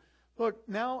true." Look,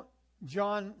 now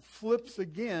John flips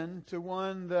again to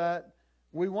one that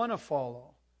we want to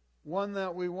follow, one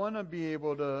that we want to be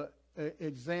able to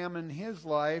examine his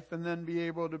life and then be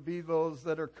able to be those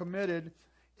that are committed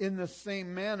in the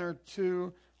same manner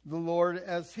to the Lord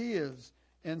as he is.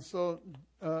 And so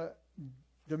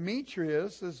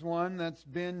Demetrius is one that's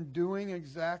been doing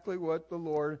exactly what the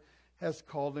Lord has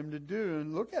called him to do.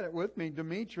 And look at it with me.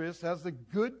 Demetrius has a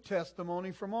good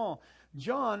testimony from all.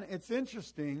 John, it's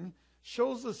interesting,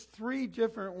 shows us 3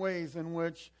 different ways in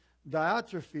which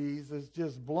Diotrephes is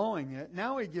just blowing it.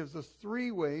 Now he gives us 3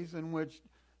 ways in which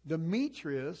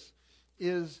Demetrius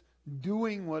is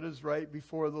doing what is right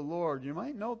before the Lord. You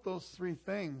might note those 3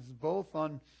 things, both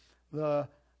on the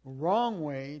wrong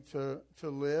way to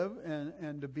live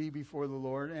and to be before the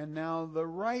Lord, and now the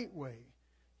right way.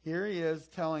 Here he is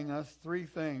telling us 3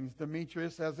 things.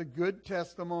 Demetrius has a good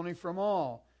testimony from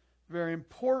all. Very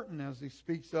important as he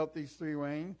speaks out these 3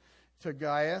 ways to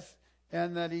Gaius,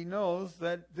 and that he knows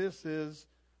that this is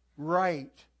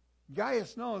right.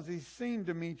 Gaius knows. He's seen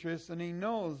Demetrius and he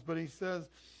knows, but he says,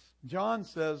 John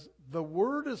says, the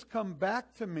word has come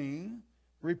back to me,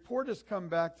 report has come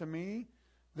back to me,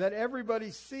 that everybody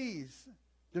sees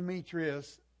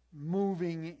Demetrius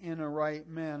moving in a right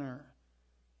manner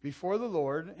before the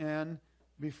Lord and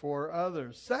before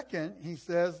others. Second, he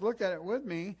says, look at it with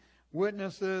me,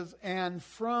 witnesses and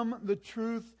from the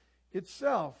truth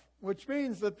itself, which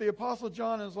means that the Apostle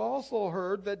John has also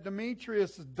heard that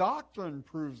Demetrius' doctrine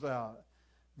proves out.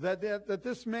 That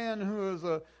this man who is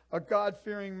a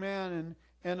God-fearing man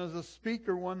and is a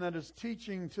speaker, one that is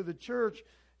teaching to the church,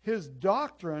 his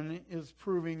doctrine is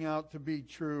proving out to be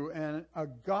true, and a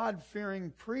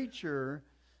God-fearing preacher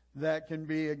that can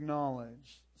be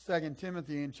acknowledged. 2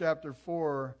 Timothy in chapter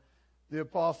 4, the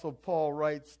Apostle Paul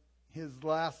writes his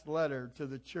last letter to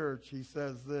the church. He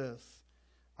says this,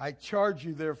 I charge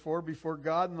you therefore before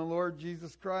God and the Lord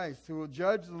Jesus Christ, who will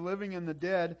judge the living and the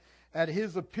dead at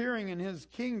his appearing in his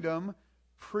kingdom,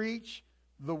 preach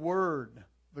the word.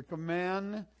 The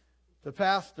command to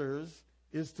pastors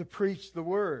is to preach the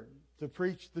word, to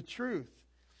preach the truth.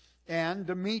 And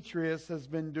Demetrius has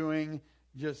been doing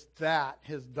just that.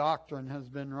 His doctrine has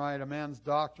been right. A man's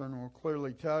doctrine will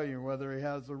clearly tell you whether he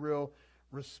has a real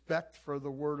respect for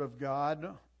the Word of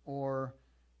God or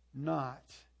not.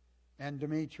 And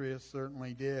Demetrius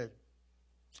certainly did.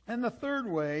 And the third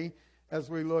way, as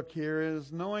we look here,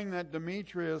 is knowing that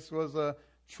Demetrius was a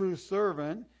true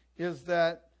servant, is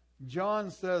that John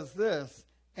says this,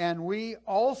 and we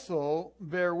also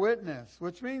bear witness,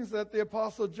 which means that the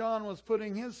Apostle John was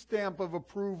putting his stamp of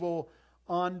approval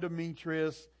on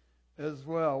Demetrius as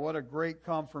well. What a great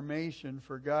confirmation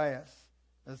for Gaius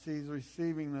as he's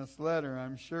receiving this letter,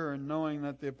 I'm sure, and knowing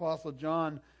that the Apostle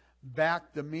John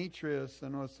backed Demetrius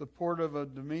and was supportive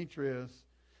of Demetrius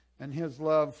and his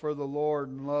love for the Lord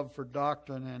and love for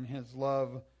doctrine and his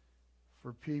love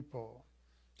for people.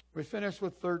 We finish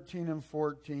with 13 and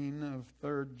 14 of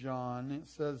 3 John. It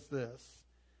says this,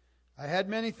 I had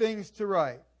many things to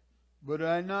write, but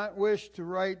I not wish to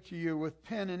write to you with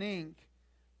pen and ink,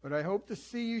 but I hope to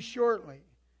see you shortly,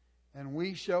 and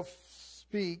we shall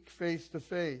speak face to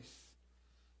face.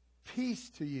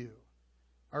 Peace to you.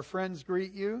 Our friends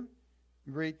greet you.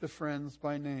 Greet the friends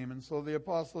by name. And so the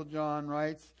Apostle John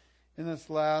writes in this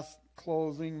last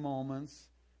closing moments,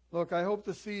 look, I hope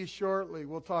to see you shortly.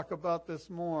 We'll talk about this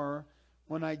more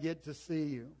when I get to see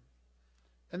you.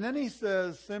 And then he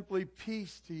says simply,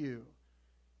 peace to you.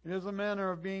 It is a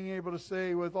manner of being able to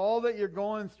say, with all that you're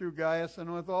going through, Gaius,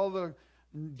 and with all the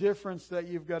difference that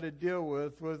you've got to deal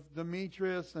with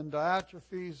Demetrius and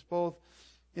Diotrephes both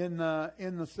in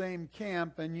the same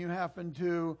camp, and you happen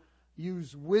to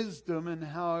use wisdom in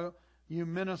how you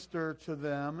minister to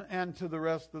them and to the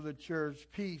rest of the church.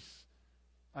 Peace.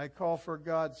 I call for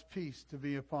God's peace to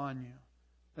be upon you.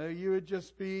 That you would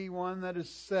just be one that is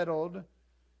settled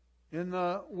in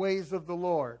the ways of the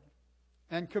Lord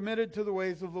and committed to the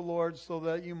ways of the Lord, so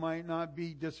that you might not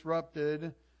be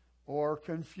disrupted or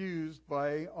confused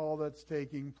by all that's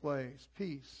taking place.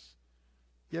 Peace.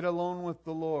 Get alone with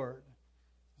the Lord.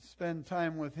 Spend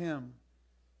time with Him,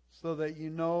 so that you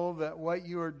know that what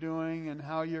you are doing and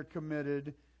how you're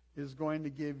committed is going to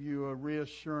give you a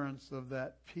reassurance of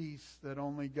that peace that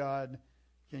only God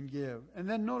can give. And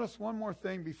then notice one more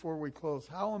thing before we close.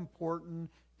 How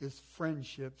important is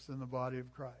friendships in the body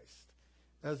of Christ?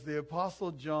 As the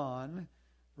Apostle John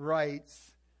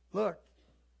writes, look,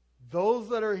 those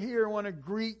that are here want to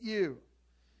greet you.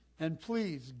 And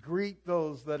please greet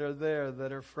those that are there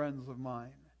that are friends of mine.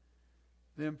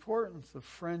 The importance of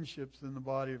friendships in the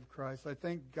body of Christ. I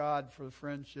thank God for the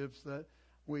friendships that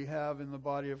we have in the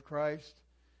body of Christ.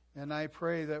 And I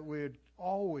pray that we would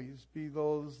always be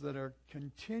those that are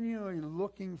continually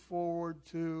looking forward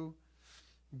to,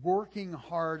 working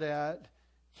hard at,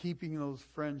 keeping those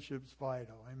friendships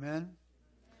vital. Amen?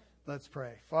 Let's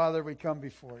pray. Father, we come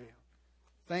before you.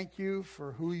 Thank you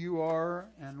for who you are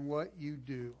and what you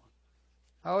do.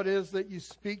 How it is that you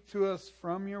speak to us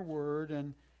from your word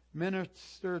and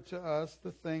minister to us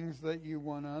the things that you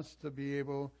want us to be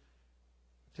able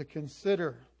to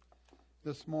consider.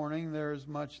 This morning there is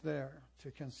much there to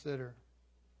consider.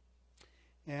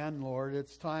 And Lord,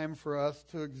 it's time for us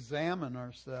to examine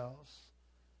ourselves.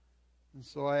 And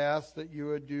so I ask that you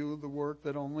would do the work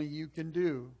that only you can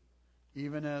do,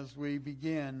 even as we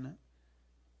begin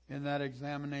in that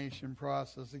examination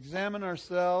process. Examine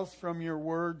ourselves from your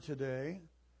word today,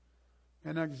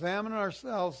 and examine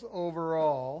ourselves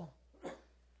overall,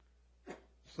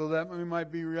 so that we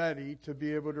might be ready to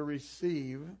be able to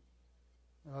receive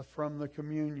from the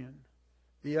communion.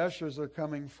 The ushers are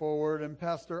coming forward, and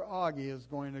Pastor Augie is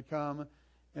going to come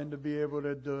and to be able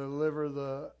to deliver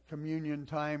the communion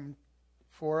time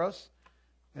for us.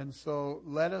 And so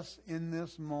let us in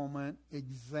this moment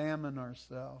examine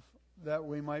ourselves, that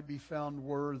we might be found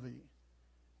worthy.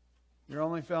 You're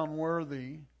only found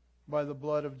worthy by the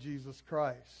blood of Jesus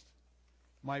Christ.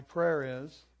 My prayer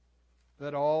is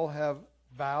that all have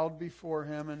bowed before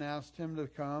him and asked him to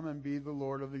come and be the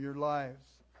Lord of your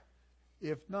lives.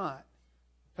 If not,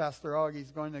 Pastor Augie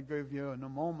is going to give you in a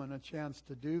moment a chance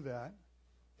to do that,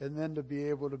 and then to be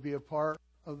able to be a part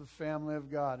of the family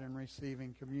of God in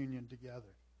receiving communion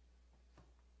together.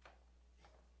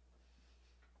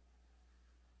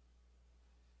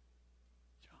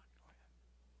 John, go ahead.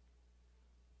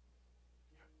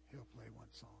 He'll play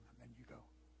one song and then you go.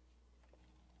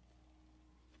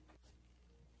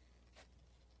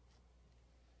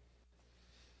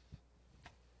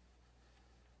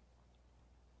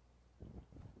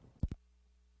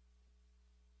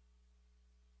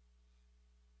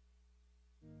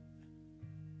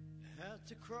 At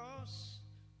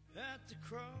the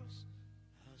cross,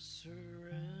 I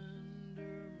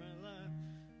surrender my life.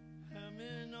 I'm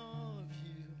in awe of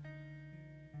you.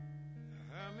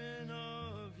 I'm in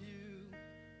awe of you.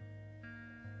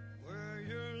 Where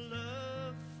your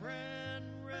love ran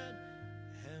red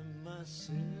and my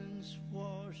sins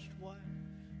washed white.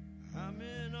 I'm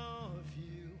in awe of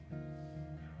you.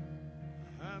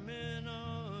 I'm in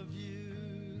awe of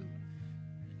you,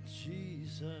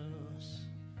 Jesus.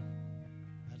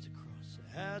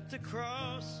 At the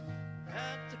cross,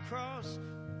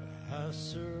 I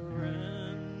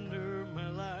surrender my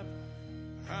life.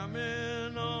 I'm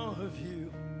in awe of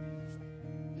you.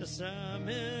 Yes, I'm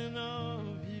in awe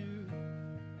of you.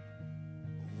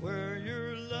 Where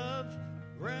your love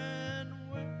ran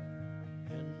wet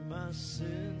and my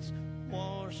sins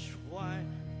washed white.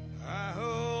 I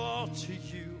owe all to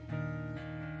you.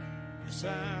 Yes,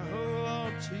 I owe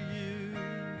all to you,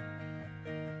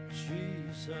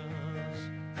 Jesus.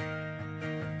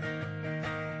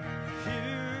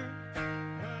 Here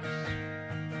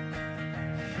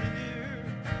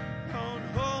on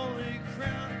holy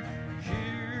ground,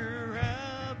 here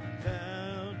I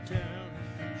bow down,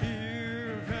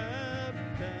 here I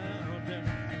bow down,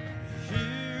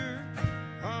 here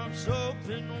arms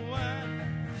open wide,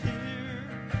 here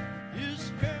you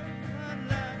spare my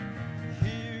life,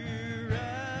 here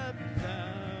I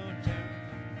bow down.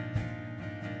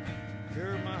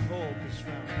 Here my hope is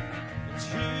found. It's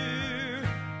here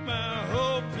my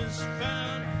hope is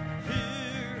found.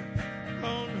 Here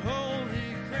on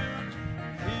holy ground.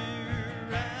 Here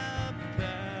I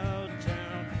bow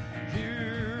down.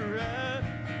 Here I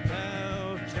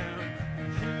bow down.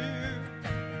 Here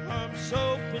arms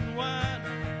open wide.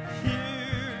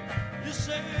 Here you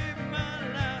save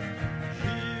my life.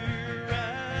 Here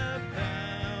I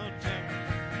bow down.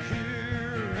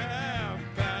 Here I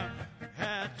bow.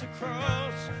 At the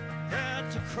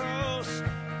cross,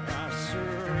 I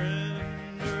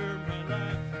surrender my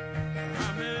life.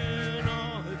 I'm in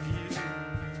awe of you.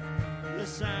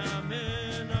 Yes, I'm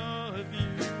in awe of you.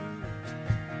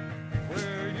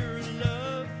 Where your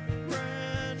love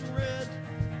ran red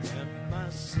and my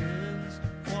sins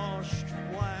washed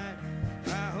white. I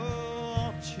owe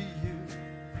all to you.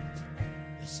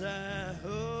 Yes, I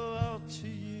owe all to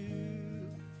you,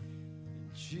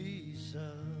 Jesus.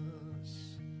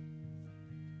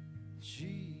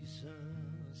 Jesus.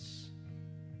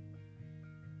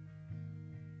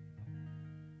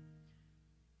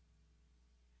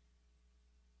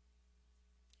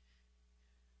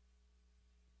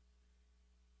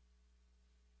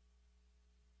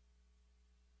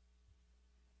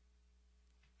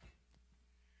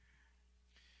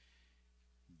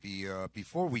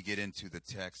 Before we get into the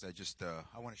text, I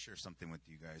want to share something with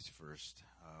you guys first.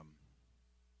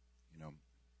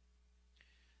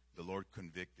 The Lord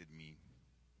convicted me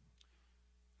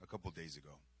a couple days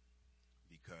ago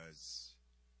because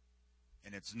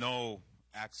And it's no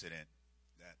accident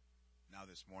that now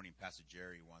this morning Pastor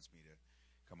Gerry wants me to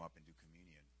come up and do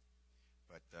communion.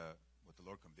 But what the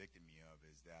Lord convicted me of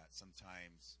is that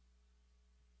sometimes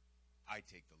I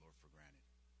take the Lord for granted.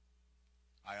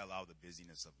 I allow the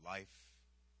busyness of life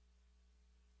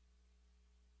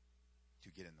to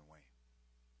get in the way.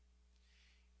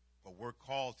 But we're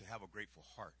called to have a grateful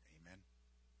heart. Amen.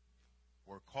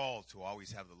 We're called to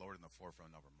always have the Lord in the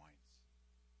forefront of our minds.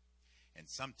 And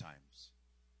sometimes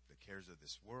the cares of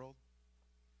this world,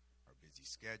 our busy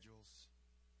schedules,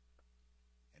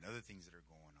 and other things that are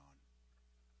going on,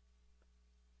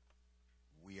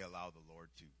 we allow the Lord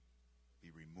to be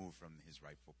removed from his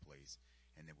rightful place,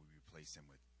 and then we replace him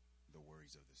with the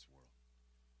worries of this world.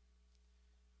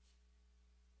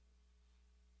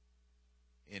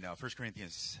 In 1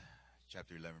 Corinthians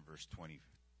chapter 11, verse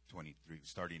 23,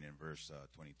 starting in verse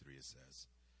 23, it says,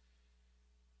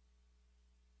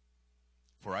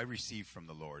 "For I received from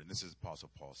the Lord," and this is Apostle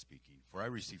Paul speaking, "For I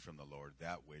received from the Lord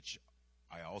that which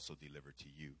I also delivered to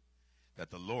you,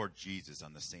 that the Lord Jesus,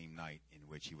 on the same night in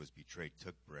which he was betrayed,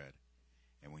 took bread,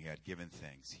 and when he had given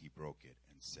thanks, he broke it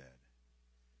and said,"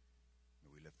 may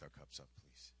we lift our cups up,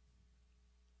 please.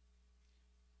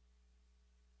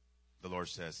 The Lord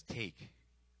says, "Take,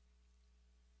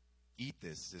 eat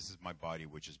this. This is my body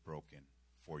which is broken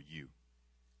for you.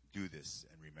 Do this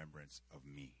in remembrance of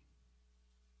me."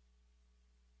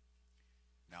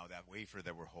 Now that wafer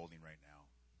that we're holding right now,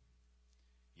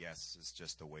 yes, it's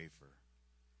just a wafer.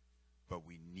 But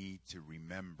we need to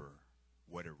remember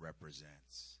what it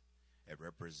represents. It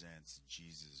represents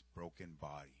Jesus' broken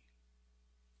body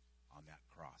on that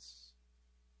cross.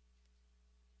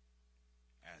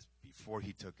 As before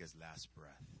he took his last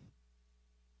breath.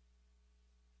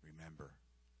 Remember,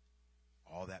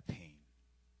 all that pain,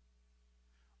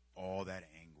 all that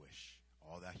anguish,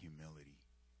 all that humility,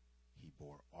 he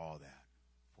bore all that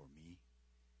for me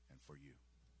and for you.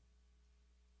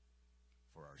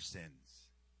 For our sins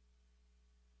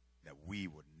that we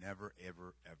would never,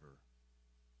 ever, ever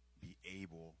be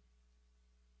able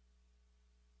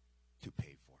to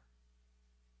pay for.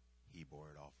 He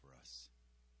bore it all for us.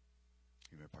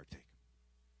 You may partake.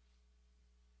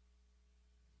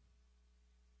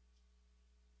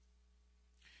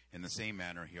 In the same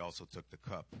manner, he also took the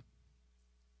cup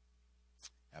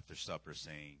after supper,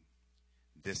 saying,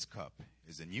 "This cup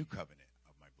is a new covenant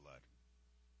of my blood.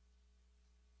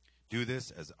 Do this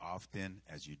as often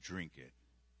as you drink it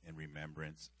in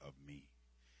remembrance of me."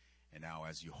 And now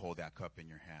as you hold that cup in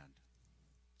your hand,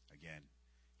 again,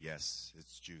 yes,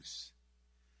 it's juice,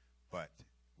 but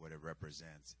what it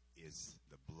represents is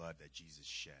the blood that Jesus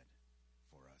shed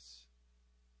for us.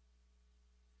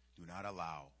 Do not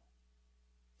allow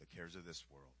the cares of this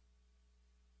world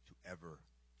to ever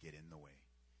get in the way.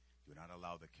 Do not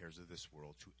allow the cares of this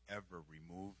world to ever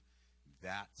remove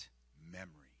that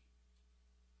memory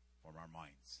from our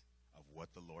minds of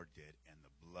what the Lord did and the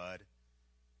blood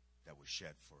that was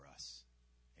shed for us.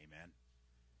 Amen.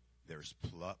 There's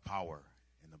power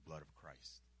in the blood of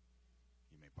Christ.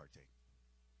 You may partake.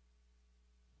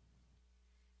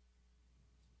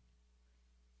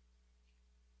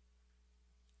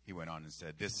 He went on and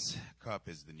said, "This cup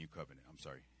is the new covenant." I'm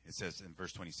sorry. It says in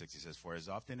verse 26, he says, "For as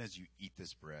often as you eat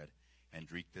this bread and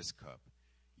drink this cup,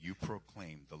 you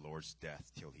proclaim the Lord's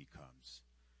death till he comes."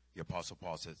 The Apostle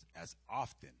Paul says, as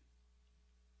often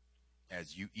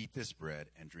as you eat this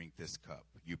bread and drink this cup,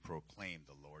 you proclaim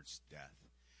the Lord's death.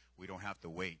 We don't have to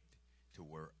wait till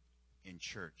we're in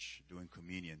church doing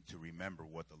communion to remember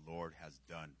what the Lord has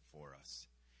done for us.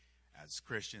 As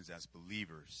Christians, as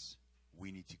believers,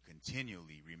 we need to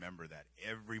continually remember that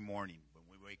every morning when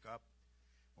we wake up,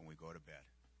 when we go to bed.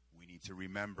 We need to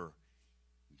remember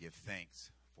and give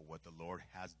thanks for what the Lord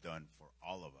has done for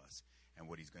all of us and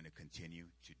what he's going to continue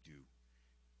to do.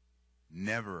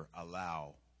 Never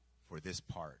allow for this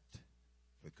part,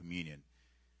 for communion,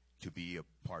 to be a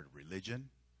part of religion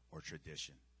or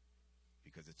tradition,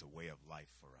 because it's a way of life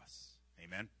for us.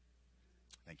 Amen?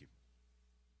 Thank you.